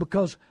trade,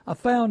 because I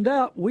found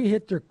out we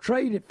hit their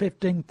trade at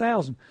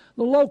 $15,000.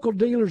 The local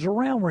dealers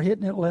around were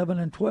hitting at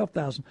 $11,000 and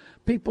 $12,000.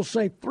 People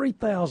saved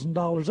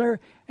 $3,000 there,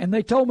 and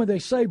they told me they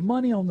saved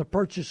money on the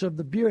purchase of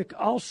the Buick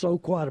also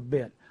quite a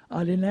bit.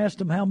 I didn't ask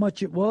them how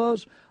much it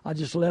was. I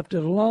just left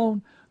it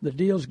alone. The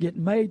deal's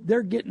getting made.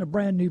 They're getting a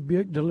brand new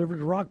Buick delivered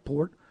to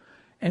Rockport,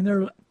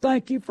 and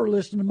thank you for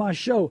listening to my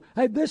show.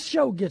 Hey, this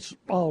show gets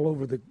all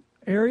over the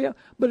area,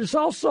 but it's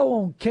also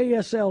on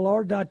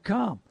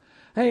KSLR.com.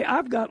 Hey,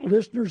 I've got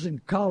listeners in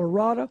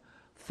Colorado,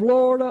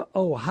 Florida,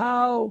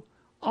 Ohio,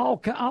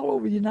 all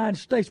over the United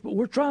States, but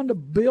we're trying to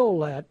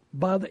build that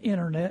by the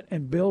internet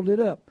and build it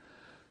up.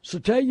 So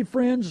tell your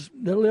friends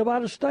that live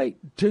out of state,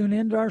 tune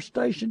into our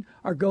station,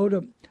 or go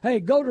to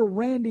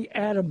Randy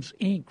Adams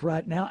Inc.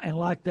 right now and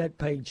like that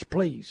page,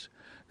 please.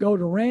 Go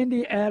to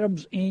Randy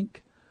Adams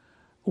Inc.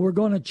 We're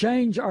going to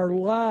change our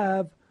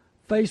live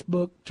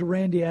Facebook to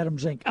Randy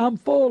Adams Inc. I'm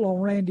full on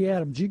Randy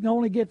Adams. You can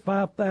only get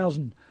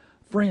 5,000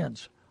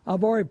 friends.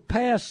 I've already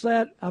passed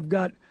that.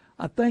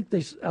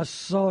 I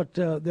saw it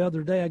the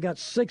other day. I got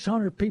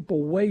 600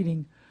 people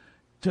waiting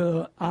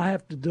I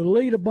have to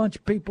delete a bunch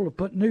of people to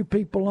put new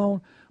people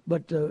on.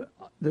 But the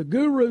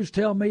gurus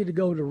tell me to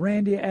go to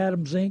Randy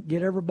Adams Inc.,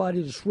 get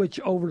everybody to switch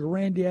over to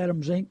Randy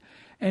Adams Inc.,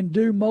 and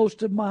do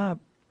most of my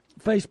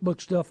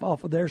Facebook stuff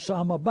off of there. So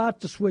I'm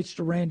about to switch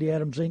to Randy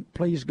Adams Inc.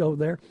 Please go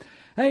there.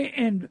 Hey,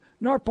 and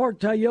North Park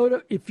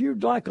Toyota, if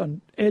you'd like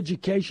an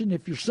education,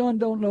 if your son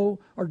don't know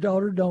or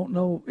daughter don't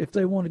know if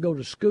they want to go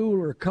to school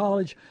or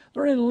college,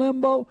 they're in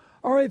limbo,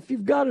 or if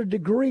you've got a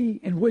degree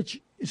in which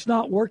it's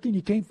not working,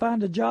 you can't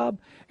find a job,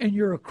 and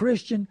you're a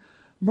Christian,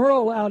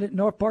 Merle out at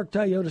North Park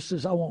Toyota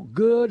says, I want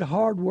good,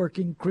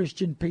 hard-working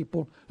Christian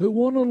people who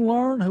want to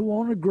learn, who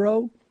want to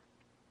grow.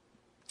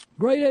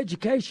 Great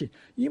education.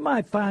 You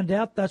might find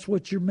out that's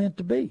what you're meant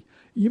to be.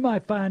 You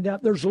might find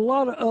out there's a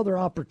lot of other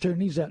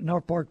opportunities at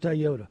North Park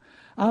Toyota.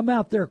 I'm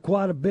out there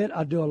quite a bit.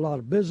 I do a lot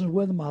of business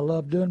with them. I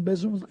love doing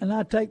business with them, and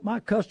I take my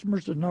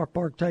customers to North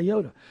Park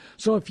Toyota.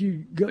 So if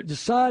you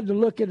decide to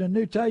look at a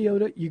new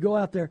Toyota, you go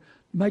out there,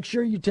 make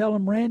sure you tell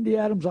them, Randy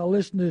Adams, I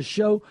listen to the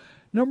show.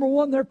 Number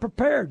one, they're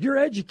prepared. You're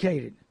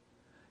educated.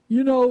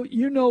 You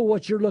know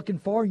what you're looking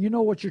for. You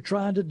know what you're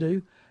trying to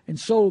do. And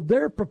so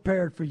they're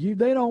prepared for you.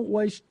 They don't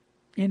waste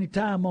any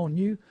time on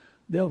you.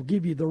 They'll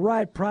give you the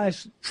right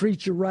price,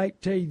 treat you right,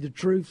 tell you the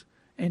truth,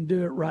 and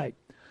do it right.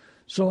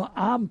 So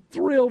I'm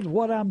thrilled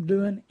what I'm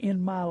doing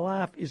in my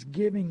life is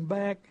giving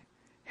back,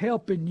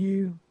 helping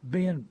you,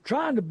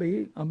 trying to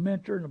be a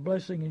mentor and a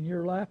blessing in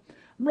your life.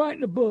 I'm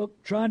writing a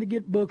book, trying to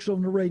get books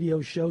on the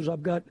radio shows.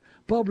 I've got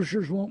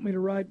publishers want me to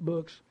write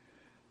books.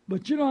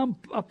 But,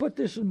 I put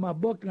this in my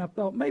book, and I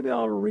thought maybe I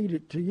ought to read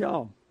it to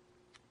y'all.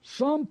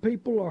 Some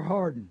people are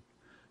hardened.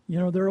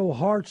 Their old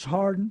hearts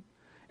hardened.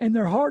 And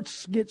their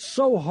hearts get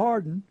so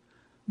hardened,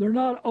 they're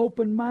not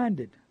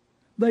open-minded.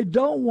 They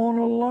don't want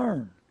to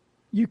learn.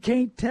 You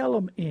can't tell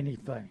them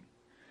anything.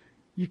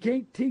 You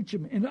can't teach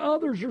them. And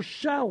others are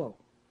shallow.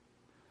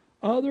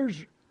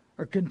 Others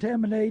are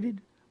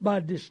contaminated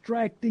by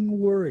distracting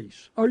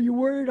worries. Are you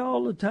worried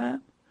all the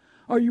time?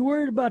 Are you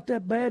worried about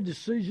that bad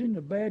decision,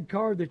 the bad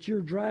car that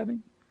you're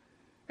driving?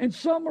 And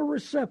some are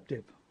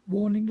receptive,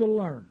 wanting to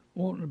learn,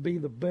 wanting to be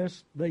the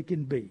best they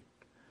can be.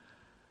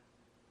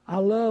 I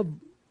love,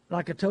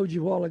 like I told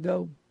you a while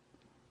ago,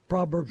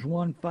 Proverbs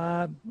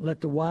 1:5,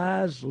 let the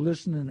wise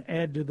listen and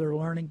add to their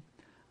learning.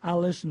 I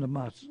listen to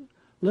my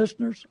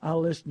listeners. I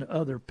listen to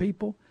other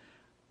people.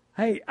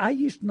 Hey, I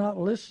used to not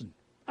listen.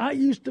 I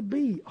used to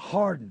be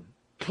hardened,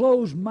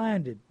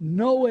 closed-minded,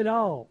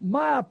 know-it-all.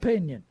 My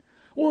opinion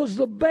was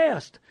the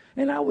best.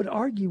 And I would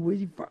argue with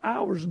you for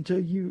hours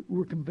until you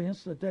were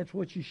convinced that that's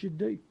what you should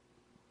do.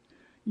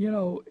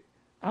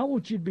 I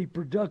want you to be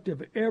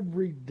productive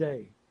every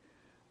day.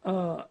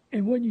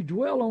 And when you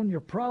dwell on your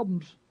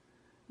problems,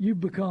 you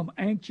become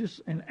anxious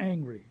and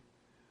angry.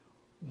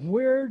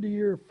 Where do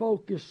you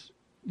focus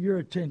your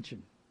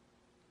attention?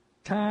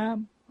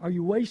 Time? Are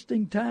you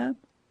wasting time?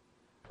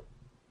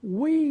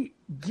 We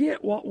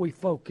get what we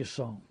focus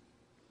on.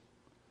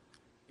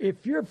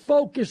 If you're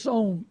focused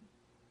on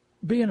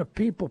being a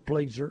people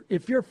pleaser,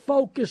 if you're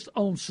focused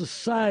on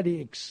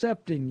society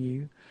accepting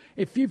you,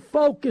 if you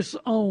focus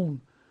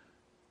on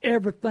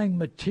everything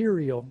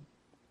material,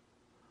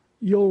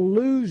 you'll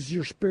lose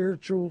your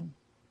spiritual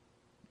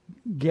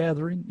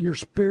gathering, your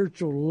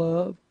spiritual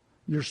love,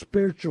 your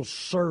spiritual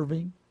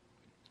serving.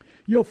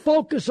 You'll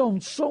focus on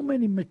so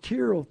many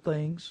material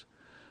things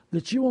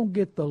that you won't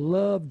get the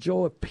love,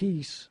 joy,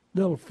 peace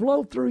that'll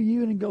flow through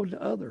you and go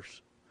to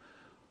others.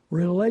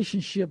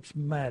 Relationships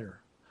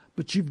matter,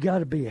 but you've got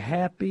to be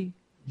happy,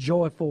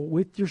 joyful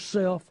with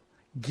yourself,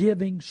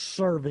 giving,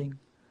 serving.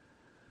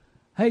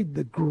 Hey,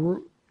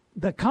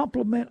 the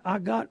compliment I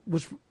got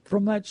was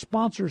from that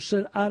sponsor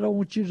said, I don't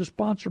want you to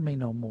sponsor me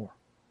no more.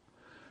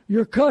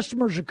 Your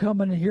customers are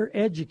coming in here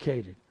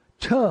educated,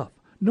 tough,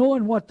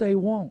 knowing what they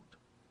want.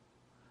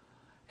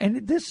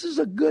 And this is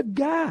a good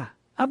guy.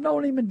 I've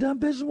known him and done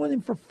business with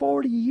him for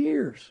 40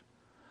 years.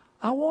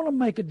 I want to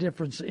make a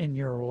difference in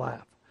your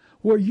life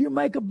where you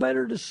make a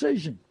better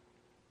decision.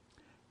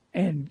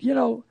 And,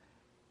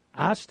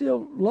 I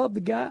still love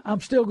the guy. I'm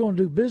still going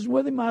to do business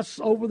with him. I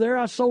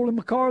sold him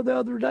a car the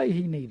other day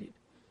he needed.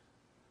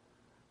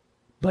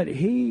 But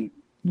he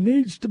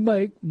needs to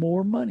make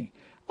more money.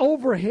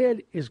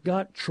 Overhead has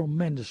got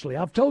tremendously.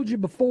 I've told you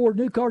before,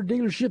 new car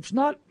dealerships,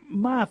 not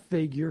my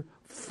figure,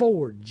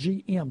 Ford,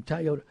 GM,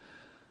 Toyota,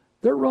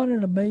 they're running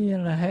 $1.5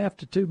 million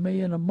to $2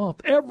 million a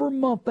month. Every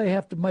month they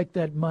have to make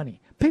that money.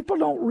 People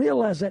don't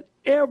realize that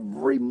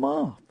every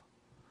month.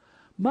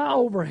 My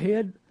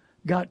overhead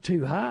got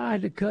too high. I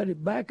had to cut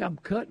it back. I'm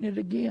cutting it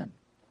again.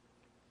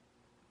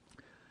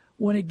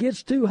 when it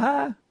gets too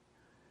high,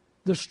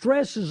 the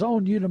stress is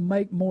on you to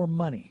make more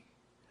money.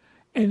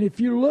 And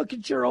if you look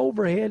at your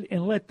overhead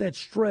and let that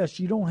stress,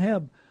 you don't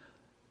have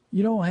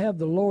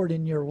the Lord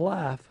in your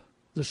life,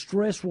 the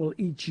stress will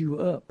eat you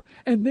up.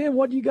 And then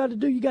what you got to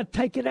do, you got to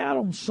take it out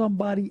on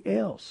somebody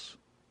else.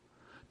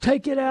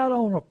 Take it out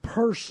on a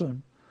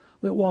person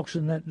that walks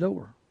in that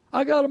door.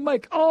 I got to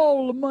make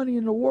all the money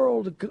in the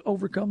world to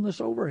overcome this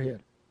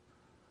overhead.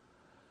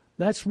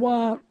 That's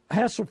why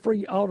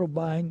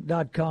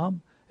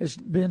HassleFreeAutoBuying.com has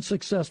been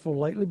successful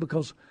lately,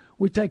 because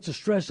we take the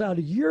stress out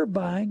of your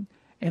buying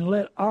and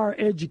let our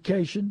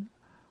education,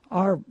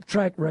 our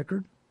track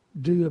record,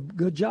 do a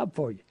good job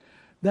for you.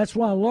 That's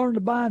why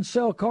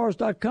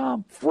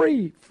LearnToBuyAndSellCars.com,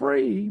 free,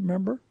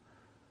 remember,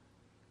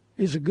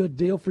 is a good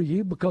deal for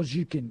you, because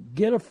you can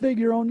get a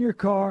figure on your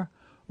car,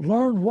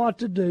 learn what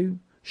to do,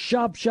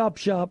 shop.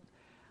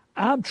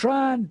 I'm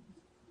trying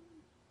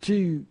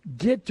to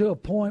get to a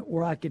point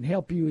where I can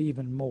help you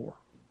even more.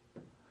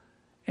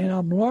 And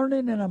I'm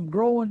learning and I'm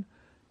growing.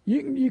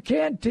 You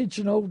can teach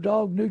an old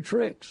dog new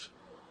tricks.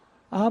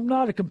 I'm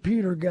not a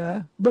computer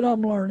guy, but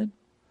I'm learning.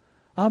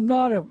 I'm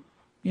not a,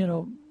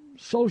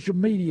 social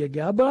media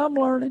guy, but I'm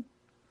learning.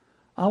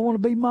 I want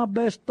to be my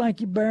best.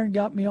 Thank you, Barron.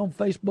 Got me on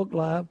Facebook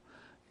Live.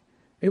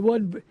 It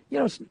wasn't,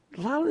 a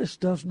lot of this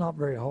stuff's not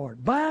very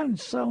hard. Buying and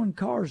selling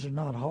cars are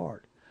not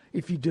hard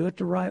if you do it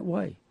the right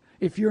way.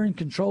 If you're in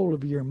control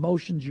of your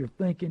emotions, your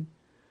thinking,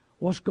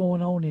 what's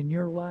going on in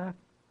your life,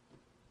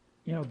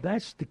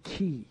 that's the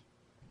key.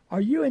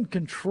 Are you in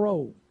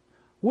control?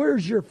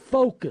 Where's your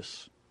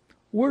focus?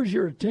 Where's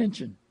your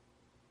attention?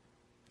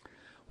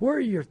 Where are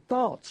your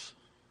thoughts?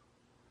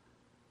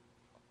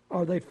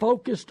 Are they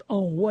focused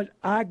on what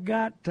I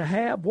got to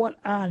have, what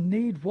I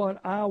need, what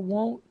I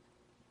want?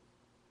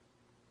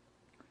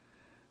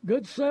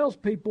 Good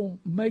salespeople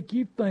make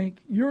you think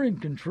you're in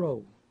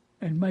control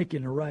and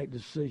making the right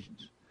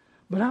decisions.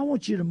 But I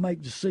want you to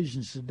make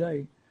decisions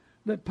today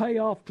that pay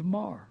off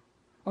tomorrow.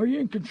 Are you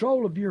in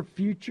control of your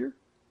future?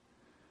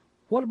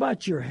 What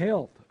about your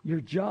health,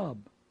 your job,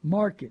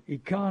 market,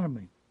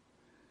 economy?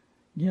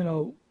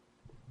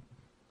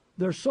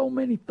 There's so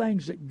many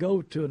things that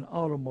go to an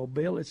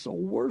automobile. It's the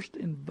worst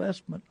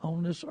investment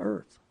on this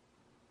earth.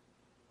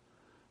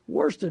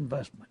 Worst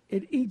investment.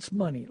 It eats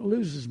money. It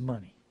loses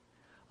money.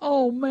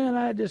 Oh, man,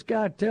 I had this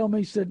guy tell me,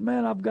 he said,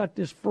 man, I've got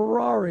this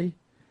Ferrari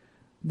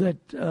that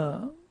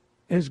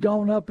has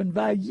gone up in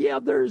value. Yeah,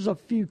 there's a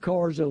few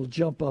cars that'll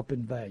jump up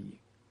in value.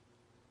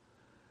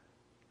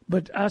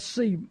 But I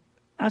see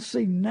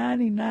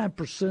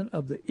 99%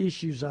 of the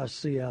issues I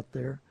see out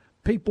there,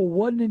 people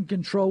wasn't in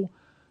control.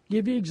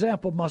 Give you an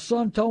example. My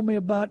son told me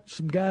about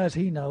some guys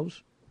he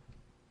knows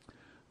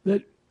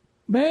that,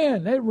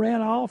 man, they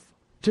ran off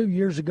 2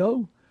 years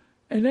ago,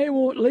 and they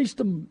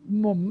leased a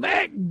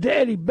Mac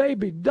Daddy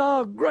baby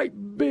dog,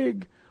 great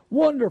big,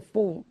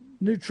 wonderful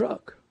new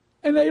truck.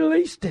 And they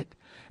leased it.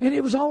 And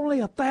it was only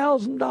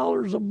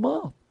 $1,000 a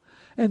month.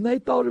 And they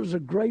thought it was the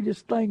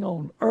greatest thing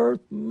on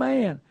earth.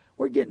 Man,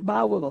 we're getting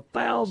by with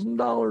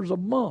 $1,000 a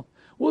month.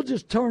 We'll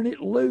just turn it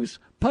loose,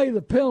 pay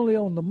the penalty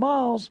on the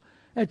miles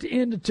at the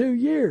end of 2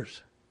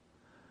 years.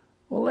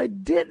 Well, they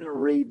didn't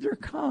read their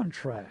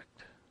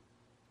contract.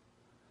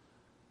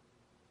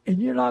 And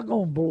you're not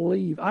going to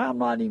believe, I'm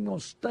not even going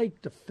to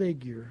stake the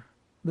figure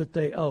that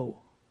they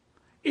owe.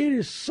 It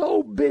is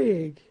so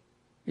big,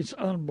 it's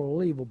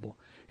unbelievable.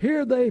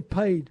 Here they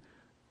paid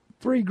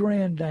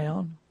 $3,000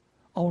 down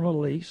on a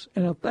lease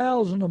and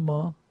 $1,000 a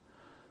month.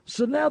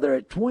 So now they're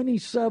at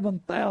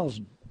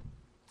 $27,000.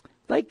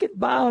 They could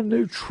buy a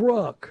new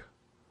truck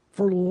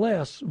for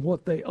less than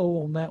what they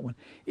owe on that one.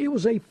 It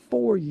was a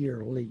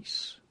 4-year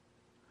lease.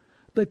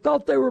 They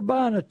thought they were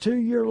buying a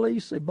 2-year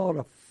lease. They bought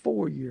a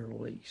 4-year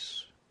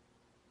lease.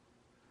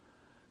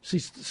 See,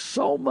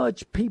 so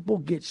much people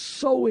get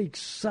so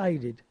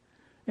excited.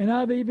 And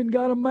I've even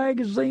got a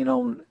magazine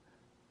on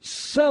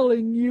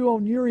selling you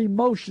on your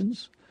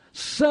emotions,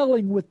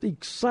 selling with the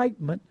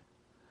excitement,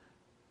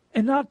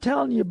 and not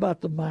telling you about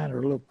the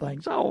minor little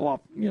things.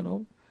 Oh,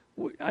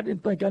 I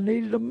didn't think I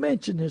needed to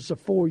mention it's a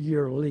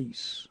 4-year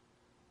lease.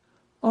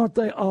 Aren't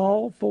they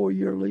all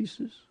 4-year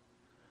leases?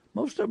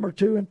 Most of them are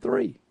 2 and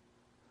 3.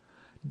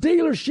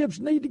 Dealerships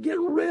need to get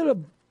rid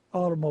of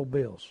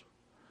automobiles.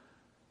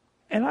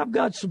 And I've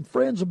got some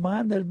friends of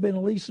mine that have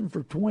been leasing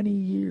for 20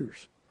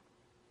 years.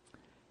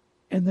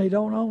 And they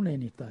don't own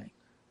anything.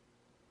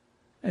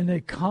 And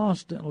they're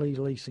constantly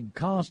leasing.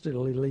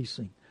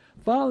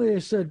 Finally, they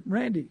said,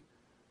 Randy,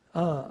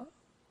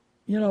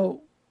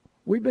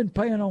 we've been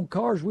paying on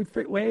cars. We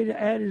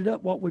added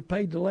up what we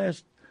paid the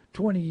last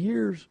 20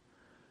 years.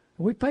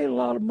 And we paid a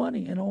lot of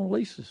money and on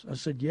leases. I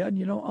said, yeah, and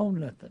you don't own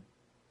nothing.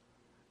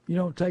 You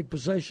don't take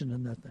possession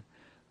of nothing.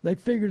 They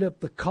figured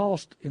up the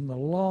cost in the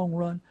long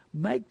run.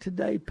 Make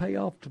today, pay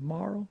off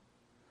tomorrow.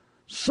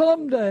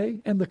 Someday,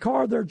 and the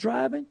car they're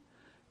driving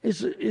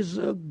is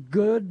a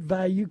good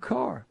value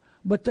car.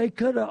 But they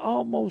could have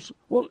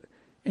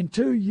in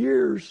 2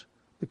 years,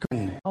 the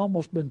car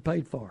almost been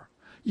paid for.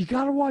 You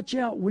got to watch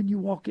out when you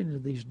walk into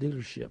these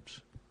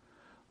dealerships.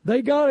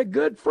 They got a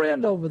good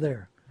friend over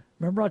there.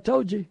 Remember I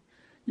told you,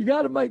 you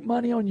got to make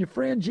money on your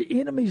friends. Your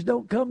enemies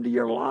don't come to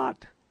your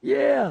lot.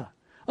 Yeah,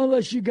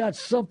 unless you got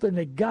something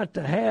they got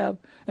to have,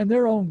 and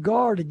they're on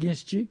guard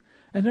against you,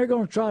 and they're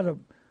going to try to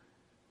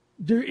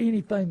do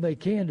anything they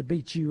can to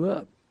beat you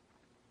up.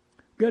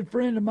 Good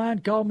friend of mine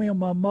called me on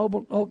my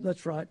mobile. Oh,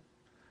 that's right.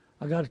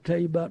 I got to tell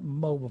you about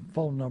my mobile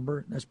phone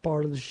number. That's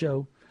part of the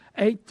show.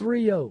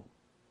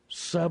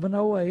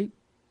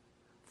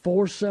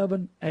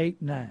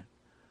 830-708-4789.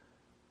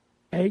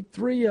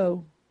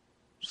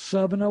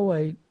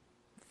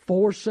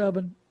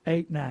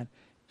 830-708-4789.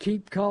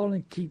 Keep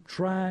calling, keep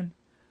trying.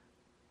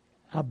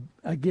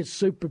 I get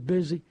super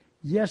busy.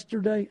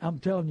 Yesterday, I'm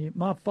telling you,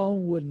 my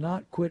phone would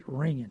not quit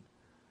ringing.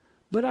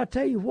 But I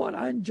tell you what,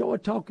 I enjoy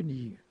talking to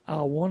you.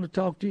 I want to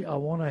talk to you. I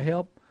want to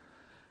help.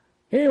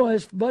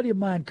 Anyways, a buddy of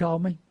mine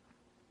called me,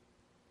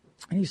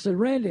 and he said,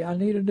 Randy, I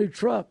need a new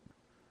truck.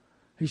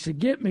 He said,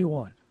 get me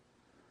one.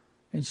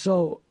 And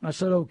so I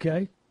said,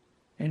 okay.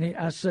 And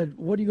I said,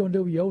 what are you going to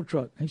do with your old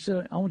truck? He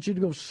said, I want you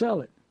to go sell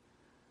it.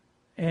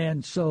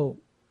 And so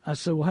I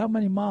said, well, how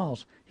many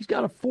miles? He's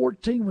got a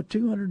 14 with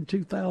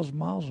 202,000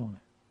 miles on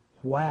it.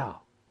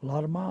 Wow, a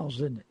lot of miles,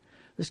 isn't it?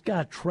 This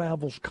guy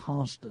travels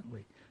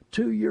constantly.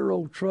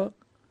 2-year-old truck,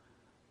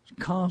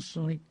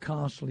 constantly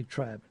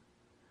traveling.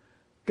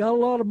 Got a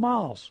lot of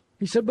miles.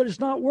 He said, but it's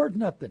not worth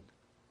nothing.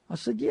 I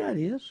said, yeah, it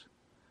is.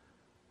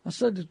 I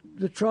said,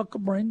 the truck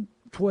will bring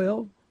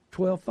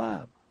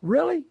 12.5.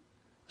 Really? I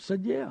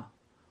said, yeah.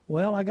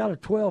 Well, I got a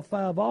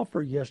 12.5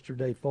 offer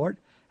yesterday for it.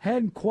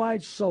 Hadn't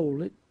quite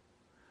sold it,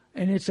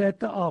 and it's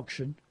at the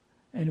auction,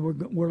 and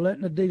we're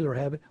letting the dealer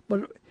have it.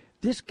 But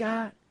this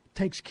guy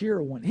takes care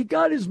of one. He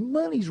got his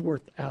money's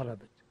worth out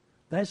of it.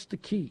 That's the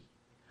key.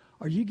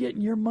 Are you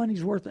getting your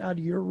money's worth out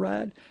of your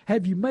ride?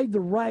 Have you made the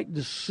right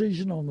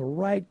decision on the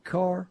right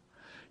car?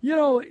 You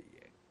know,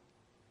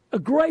 a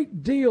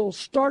great deal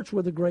starts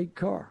with a great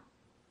car.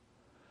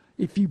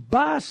 If you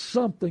buy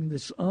something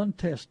that's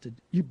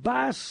untested, you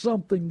buy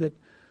something that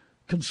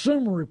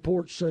Consumer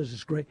Report says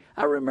is great.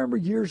 I remember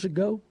years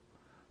ago,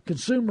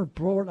 Consumer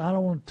Report, I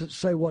don't want to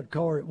say what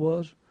car it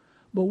was,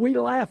 but we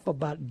laugh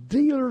about it.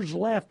 Dealers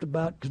laughed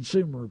about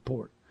Consumer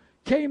Report.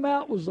 Came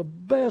out, was the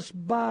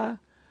best buy,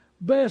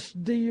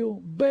 best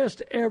deal,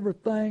 best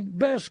everything,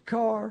 best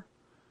car.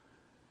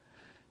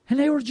 And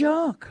they were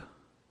junk.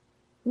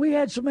 We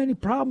had so many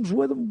problems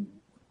with them,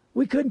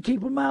 we couldn't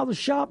keep them out of the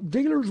shop.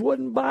 Dealers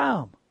wouldn't buy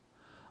them.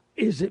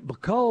 Is it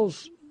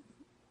because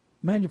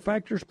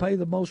manufacturers pay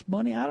the most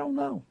money? I don't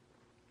know.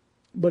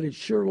 But it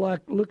sure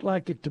looked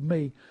like it to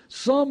me.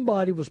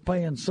 Somebody was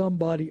paying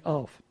somebody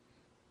off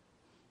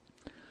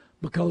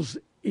because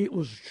it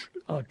was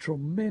a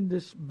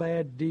tremendous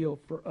bad deal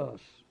for us.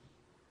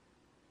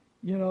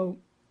 You know,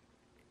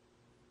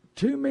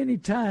 too many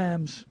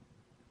times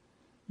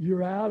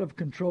you're out of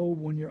control.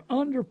 When you're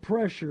under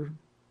pressure,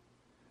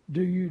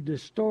 do you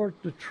distort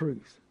the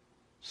truth?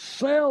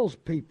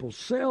 Salespeople,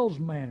 sales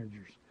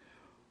managers,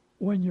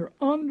 when you're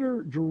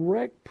under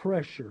direct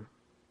pressure,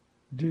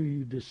 do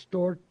you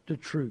distort the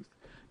truth?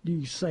 Do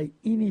you say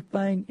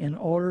anything in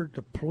order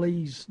to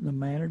please the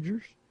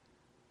managers?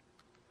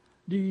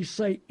 Do you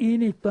say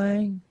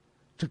anything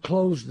to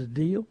close the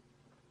deal?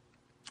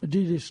 Do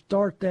you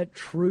distort that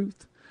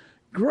truth?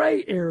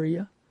 Gray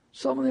area,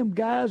 some of them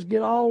guys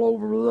get all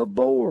over the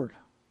board.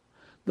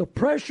 The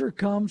pressure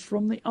comes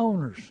from the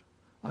owners.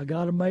 I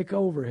got to make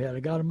overhead.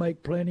 I got to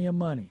make plenty of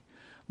money.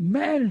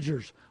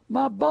 Managers,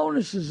 my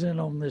bonus is in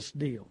on this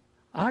deal.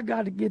 I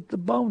got to get the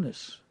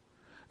bonus.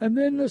 And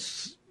then the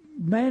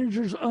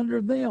managers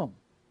under them.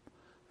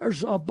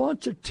 There's a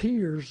bunch of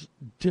tiers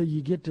till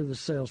you get to the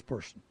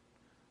salesperson.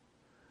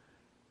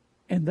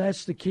 And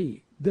that's the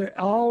key. They're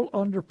all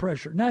under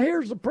pressure. Now,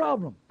 here's the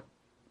problem.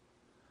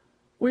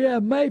 We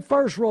have May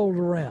 1st rolled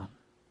around.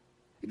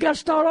 You got to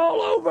start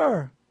all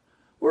over.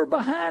 We're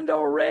behind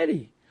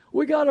already.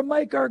 We got to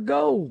make our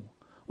goal.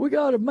 We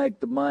got to make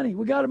the money.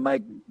 We got to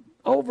make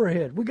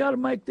overhead. We got to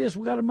make this.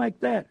 We got to make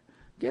that.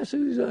 Guess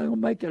who's going to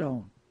make it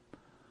on?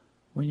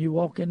 When you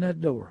walk in that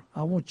door,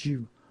 I want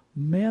you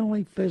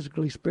mentally,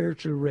 physically,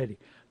 spiritually ready.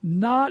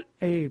 Not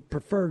a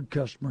preferred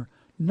customer,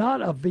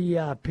 not a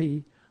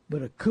VIP,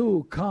 but a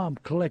cool, calm,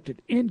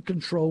 collected, in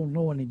control,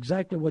 knowing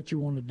exactly what you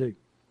want to do.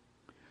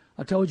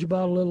 I told you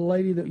about a little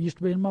lady that used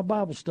to be in my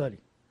Bible study.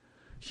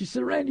 She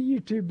said, Randy,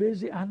 you too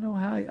busy. I know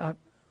how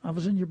I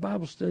was in your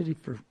Bible study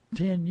for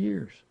 10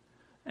 years,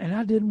 and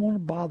I didn't want to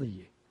bother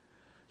you.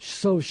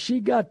 So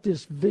she got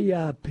this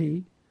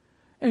VIP,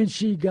 and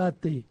she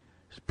got the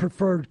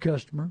preferred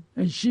customer,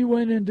 and she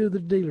went into the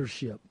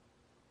dealership.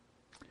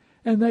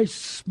 And they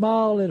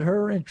smiled at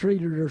her and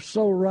treated her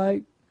so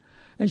right.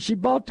 And she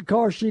bought the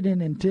car she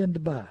didn't intend to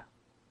buy.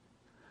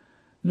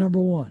 Number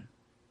one.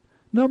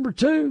 Number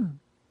two,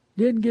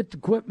 didn't get the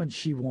equipment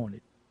she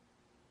wanted.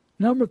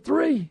 Number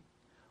three,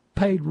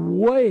 paid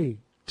way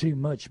too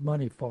much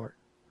money for it.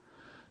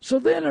 So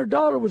then her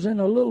daughter was in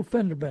a little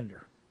fender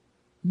bender,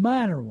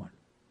 minor one.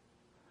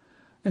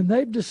 And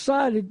they've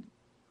decided,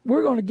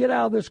 we're going to get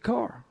out of this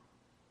car.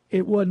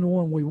 It wasn't the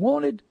one we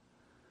wanted.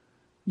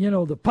 You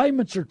know, the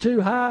payments are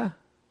too high.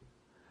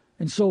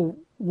 And so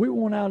we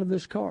went out of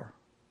this car.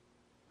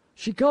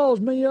 She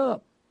calls me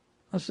up.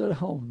 I said,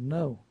 oh,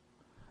 no.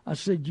 I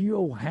said, you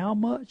owe how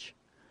much?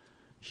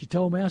 She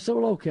told me. I said,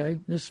 well, okay,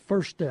 this is the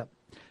first step.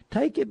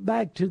 Take it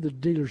back to the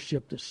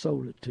dealership that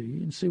sold it to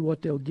you and see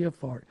what they'll give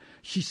for it.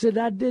 She said,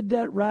 I did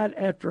that right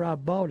after I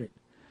bought it.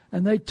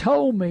 And they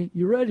told me,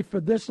 you ready for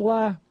this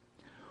lie?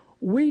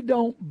 We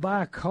don't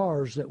buy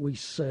cars that we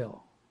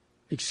sell.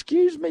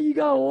 Excuse me, you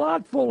got a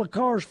lot full of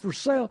cars for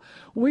sale.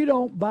 We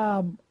don't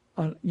buy them,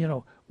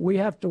 we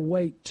have to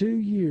wait 2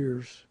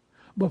 years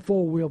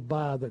before we'll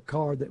buy the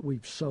car that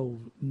we've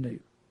sold new.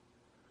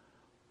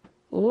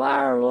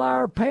 Liar,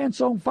 liar, pants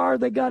on fire.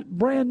 They got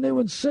brand new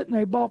ones sitting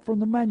they bought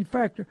from the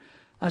manufacturer.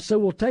 I said,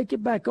 well, take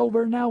it back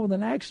over now with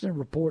an accident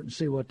report and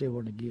see what they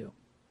want to give.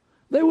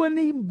 They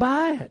wouldn't even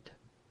buy it.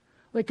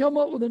 They come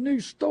up with a new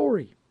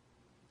story.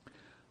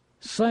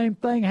 Same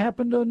thing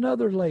happened to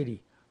another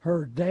lady.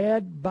 Her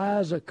dad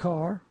buys a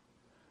car,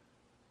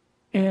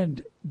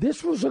 and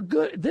this is a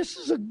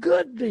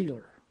good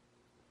dealer,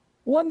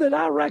 one that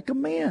I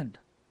recommend.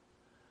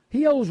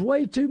 He owes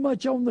way too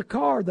much on the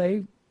car.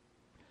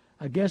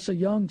 I guess a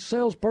young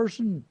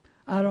salesperson,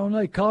 I don't know,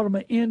 they caught him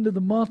at the end of the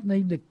month,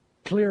 need to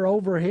clear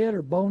overhead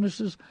or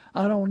bonuses,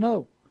 I don't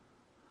know.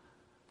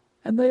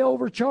 And they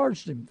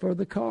overcharged him for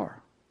the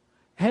car.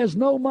 Has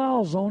no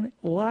miles on it,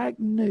 like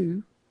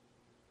new.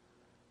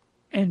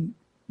 And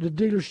the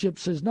dealership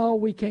says, no,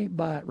 we can't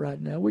buy it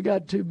right now. We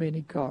got too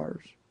many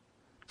cars.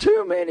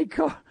 Too many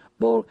cars.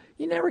 Well,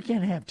 you never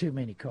can have too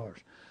many cars.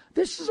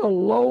 This is a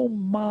low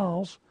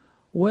miles,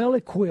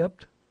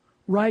 well-equipped,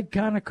 right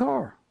kind of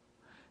car.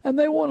 And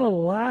they want to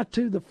lie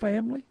to the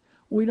family.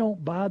 We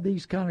don't buy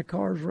these kind of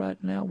cars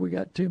right now. We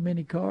got too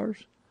many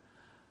cars.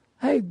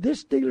 Hey,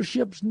 this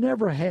dealership's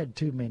never had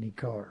too many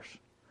cars.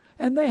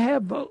 And they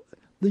have,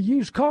 the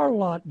used car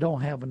lot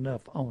don't have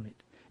enough on it.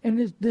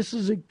 And this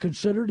is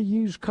considered a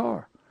used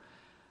car.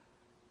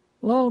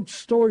 Long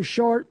story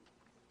short,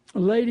 a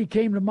lady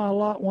came to my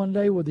lot one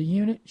day with a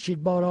unit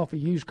she'd bought off a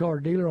used car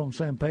dealer on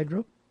San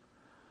Pedro.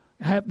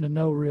 I happened to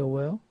know real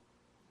well.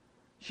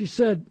 She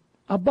said,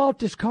 I bought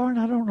this car and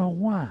I don't know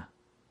why.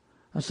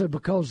 I said,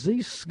 because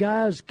these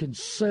guys can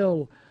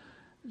sell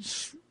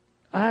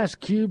ice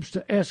cubes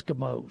to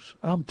Eskimos.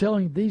 I'm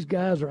telling you, these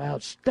guys are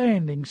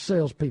outstanding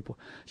salespeople.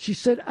 She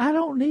said, I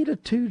don't need a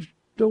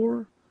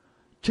two-door,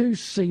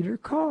 two-seater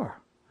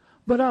car,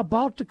 but I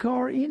bought the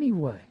car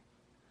anyway.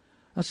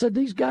 I said,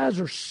 these guys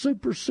are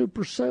super,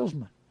 super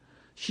salesmen.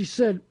 She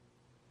said,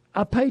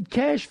 I paid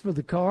cash for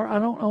the car. I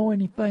don't owe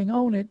anything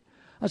on it.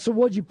 I said,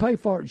 what'd you pay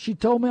for it? And she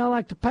told me I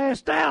like to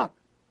pass out.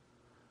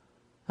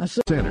 I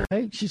said,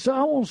 hey. She said,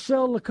 I want to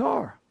sell the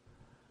car.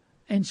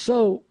 And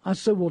so I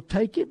said, well,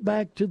 take it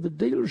back to the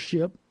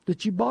dealership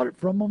that you bought it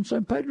from on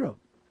San Pedro.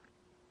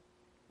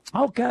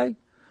 Okay.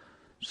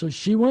 So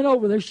she went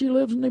over there. She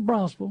lives in New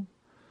Braunfels.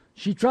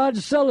 She tried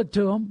to sell it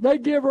to them. They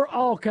give her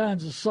all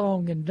kinds of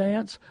song and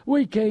dance.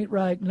 We can't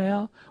right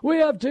now. We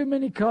have too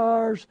many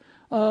cars,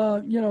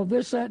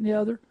 this, that, and the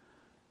other.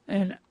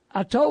 And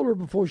I told her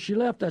before she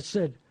left, I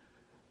said,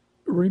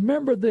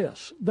 remember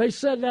this. They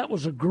said that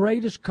was the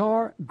greatest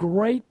car,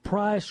 great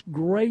price,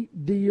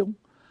 great deal.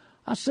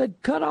 I said,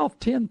 cut off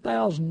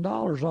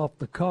 $10,000 off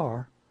the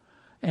car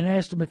and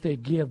ask them if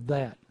they'd give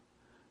that.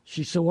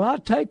 She said, well, I'll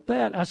take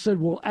that. I said,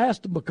 well,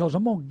 ask them because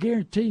I'm going to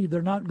guarantee you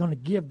they're not going to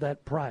give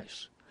that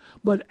price.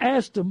 But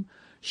asked them,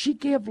 she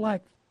gave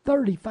like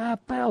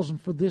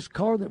 $35,000 for this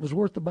car that was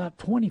worth about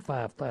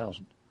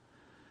 $25,000.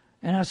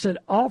 And I said,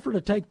 offer to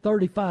take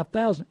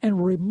 $35,000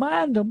 and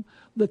remind them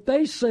that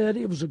they said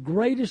it was the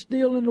greatest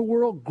deal in the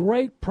world,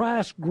 great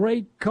price,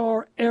 great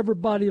car,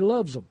 everybody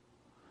loves them.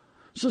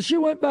 So she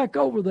went back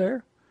over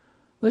there.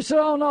 They said,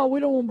 oh, no, we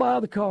don't want to buy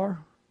the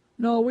car.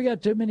 No, we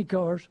got too many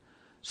cars.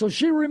 So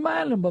she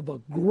reminded them of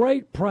a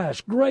great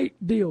price,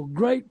 great deal,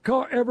 great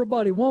car,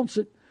 everybody wants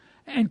it,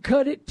 and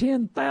cut it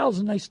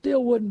 $10,000. They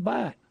still wouldn't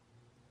buy it.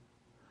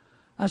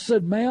 I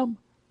said, ma'am,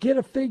 get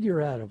a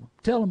figure out of them.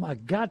 Tell them I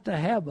got to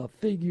have a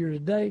figure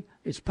today.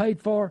 It's paid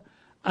for.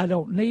 I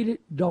don't need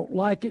it, don't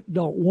like it,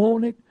 don't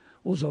want it.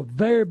 It was a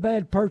very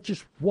bad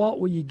purchase. What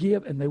will you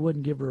give? And they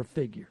wouldn't give her a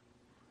figure.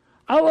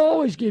 I'll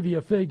always give you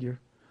a figure.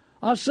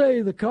 I'll sell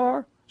you the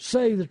car,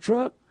 sell you the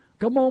truck.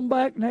 Come on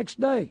back next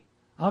day.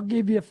 I'll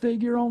give you a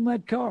figure on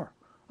that car.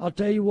 I'll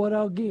tell you what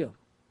I'll give.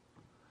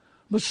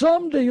 But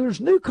some dealers,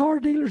 new car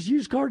dealers,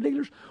 used car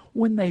dealers,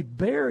 when they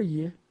bury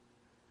you,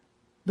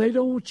 they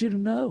don't want you to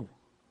know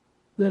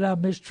that I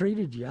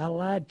mistreated you. I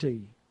lied to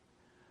you.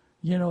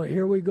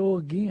 Here we go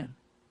again.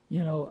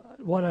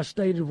 What I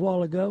stated a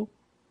while ago.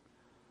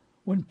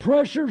 When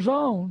pressure's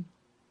on,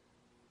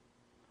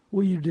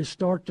 will you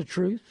distort the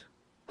truth?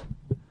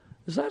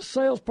 Is that a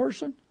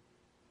salesperson?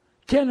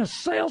 Can a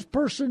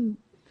salesperson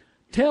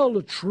tell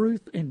the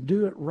truth and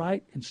do it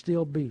right and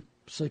still be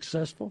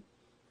successful?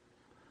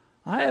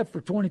 I have for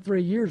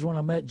 23 years when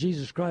I met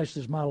Jesus Christ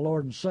as my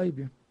Lord and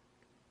Savior.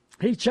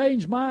 He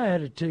changed my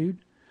attitude.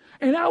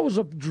 And I was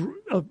a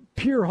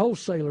pure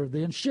wholesaler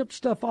then, shipped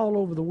stuff all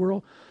over the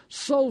world,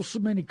 sold so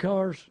many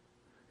cars.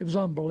 It was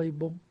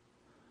unbelievable.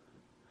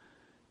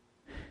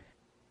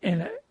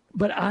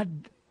 But I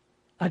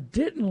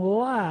didn't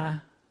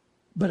lie,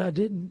 but I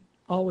didn't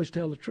always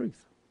tell the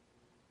truth.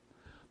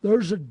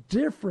 There's a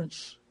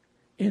difference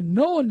in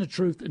knowing the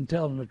truth and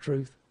telling the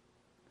truth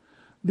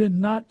than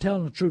not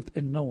telling the truth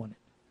and knowing it.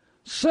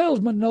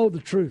 Salesmen know the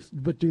truth,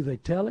 but do they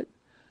tell it?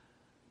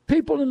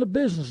 People in the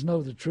business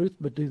know the truth,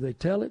 but do they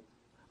tell it?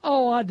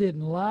 Oh, I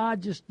didn't lie. I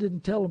just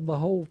didn't tell them the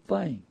whole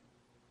thing.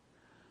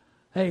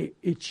 Hey,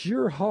 it's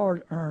your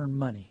hard-earned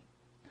money.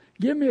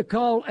 Give me a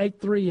call,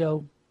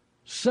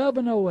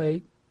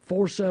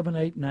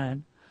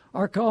 830-708-4789,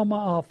 or call my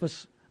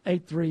office,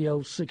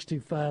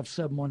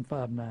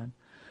 830-625-7159.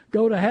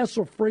 Go to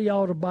Hassle-Free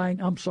Auto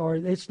Buying. I'm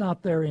sorry, it's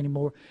not there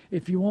anymore.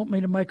 If you want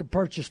me to make a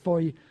purchase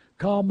for you,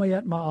 call me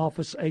at my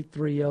office,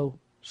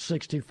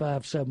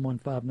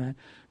 830-625-7159.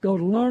 Go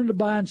to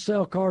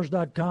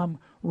LearnToBuyAndSellCars.com,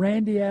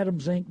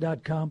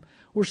 RandyAdamsInc.com.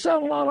 We're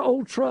selling a lot of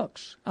old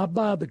trucks. I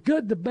buy the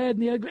good, the bad,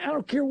 and the ugly. I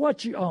don't care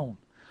what you own.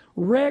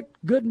 Wrecked,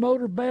 good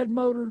motor, bad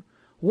motor,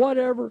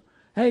 whatever.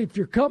 Hey, if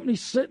your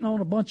company's sitting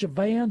on a bunch of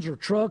vans or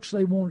trucks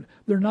they're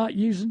not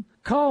using,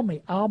 call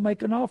me. I'll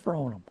make an offer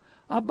on them.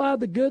 I buy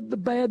the good, the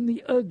bad, and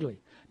the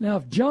ugly. Now,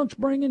 if junk's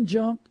bringing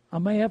junk, I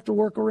may have to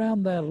work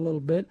around that a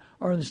little bit,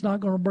 or it's not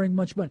going to bring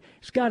much money.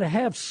 It's got to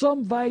have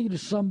some value to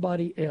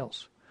somebody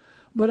else.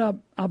 But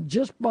I've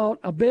just bought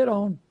a bid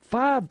on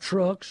 5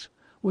 trucks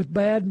with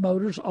bad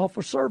motors off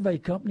a survey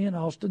company in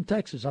Austin,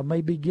 Texas. I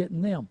may be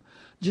getting them.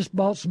 Just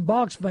bought some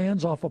box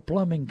vans off a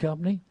plumbing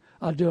company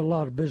I do a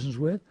lot of business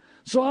with.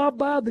 So I'll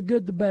buy the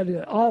good, the bad,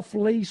 off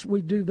lease.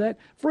 We do that.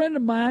 A friend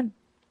of mine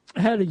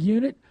had a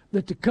unit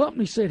that the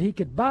company said he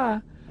could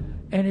buy,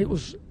 and it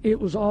was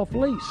off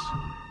lease.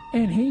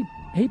 And he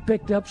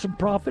picked up some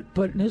profit,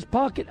 put it in his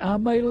pocket. I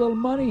made a little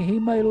money. He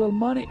made a little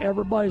money.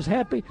 Everybody's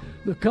happy.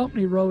 The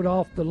company wrote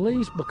off the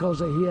lease because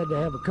he had to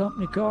have a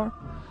company car.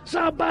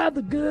 So I buy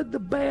the good, the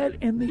bad,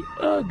 and the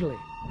ugly.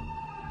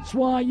 That's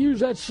why I use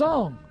that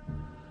song,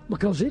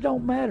 because it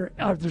don't matter.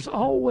 There's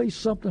always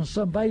something,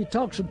 some value.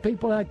 Talk to some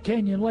people out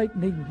Canyon Lake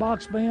needing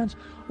box vans,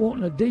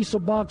 wanting a diesel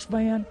box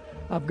van.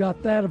 I've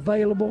got that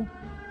available.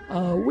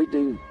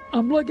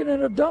 I'm looking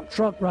at a dump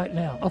truck right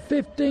now. A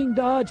 15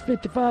 Dodge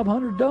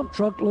 5500 dump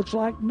truck looks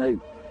like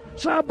new.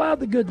 So I buy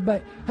the good, the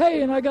bad.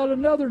 Hey, and I got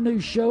another new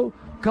show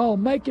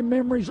called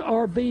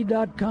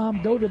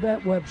MakingMemoriesRV.com. Go to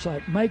that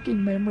website,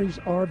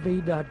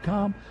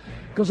 MakingMemoriesRV.com,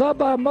 because I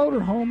buy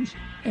motorhomes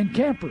and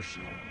campers.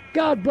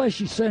 God bless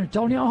you, San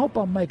Antonio. I hope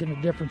I'm making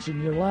a difference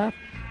in your life.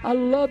 I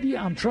love you.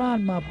 I'm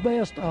trying my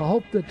best. I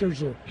hope that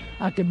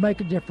I can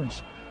make a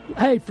difference.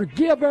 Hey,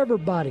 forgive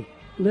everybody.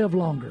 Live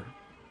longer.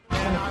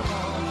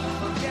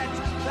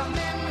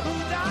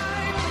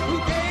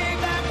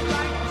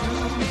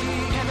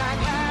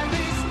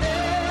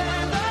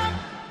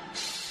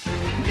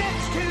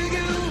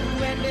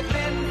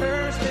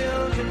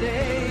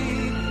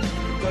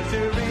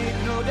 There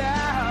ain't no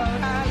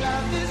doubt I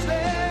love this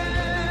land.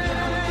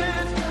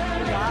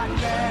 God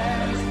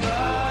bless the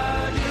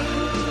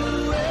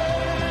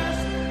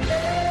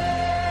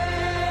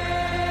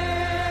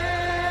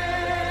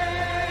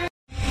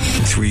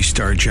USA.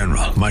 3-star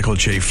General Michael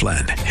J.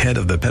 Flynn, head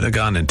of the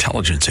Pentagon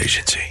Intelligence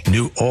Agency,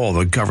 knew all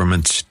the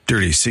government's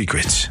dirty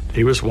secrets.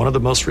 He was one of the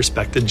most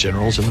respected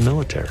generals in the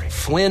military.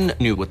 Flynn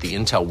knew what the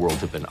intel world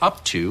had been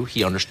up to.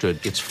 He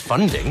understood its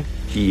funding.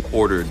 He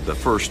ordered the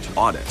first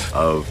audit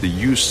of the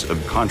use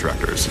of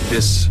contractors.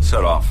 This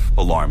set off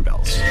alarm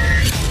bells.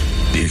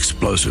 The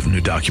explosive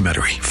new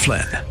documentary,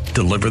 Flynn,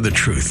 Deliver the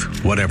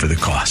Truth, Whatever the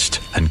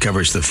Cost,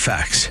 uncovers the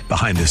facts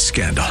behind this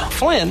scandal.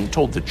 Flynn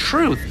told the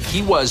truth.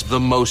 He was the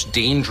most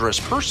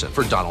dangerous person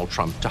for Donald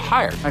Trump to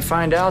hire. I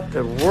find out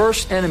the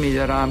worst enemy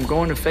that I'm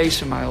going to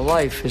face in my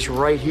life is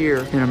right here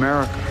in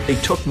America. They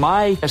took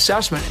my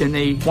assessment and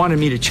they wanted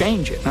me to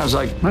change it. And I was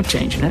like, I'm not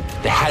changing it.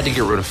 They had to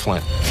get rid of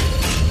Flynn.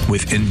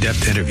 With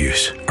in-depth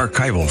interviews,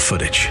 archival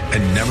footage,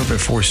 and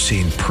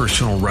never-before-seen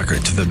personal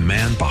records of the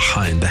man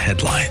behind the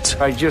headlines.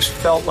 I just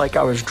felt like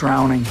I was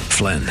drowning.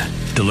 Flynn,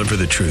 Deliver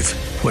the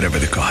Truth, Whatever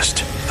the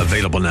Cost.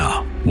 Available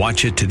now.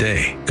 Watch it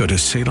today. Go to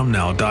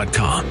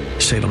salemnow.com.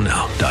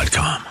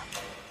 salemnow.com.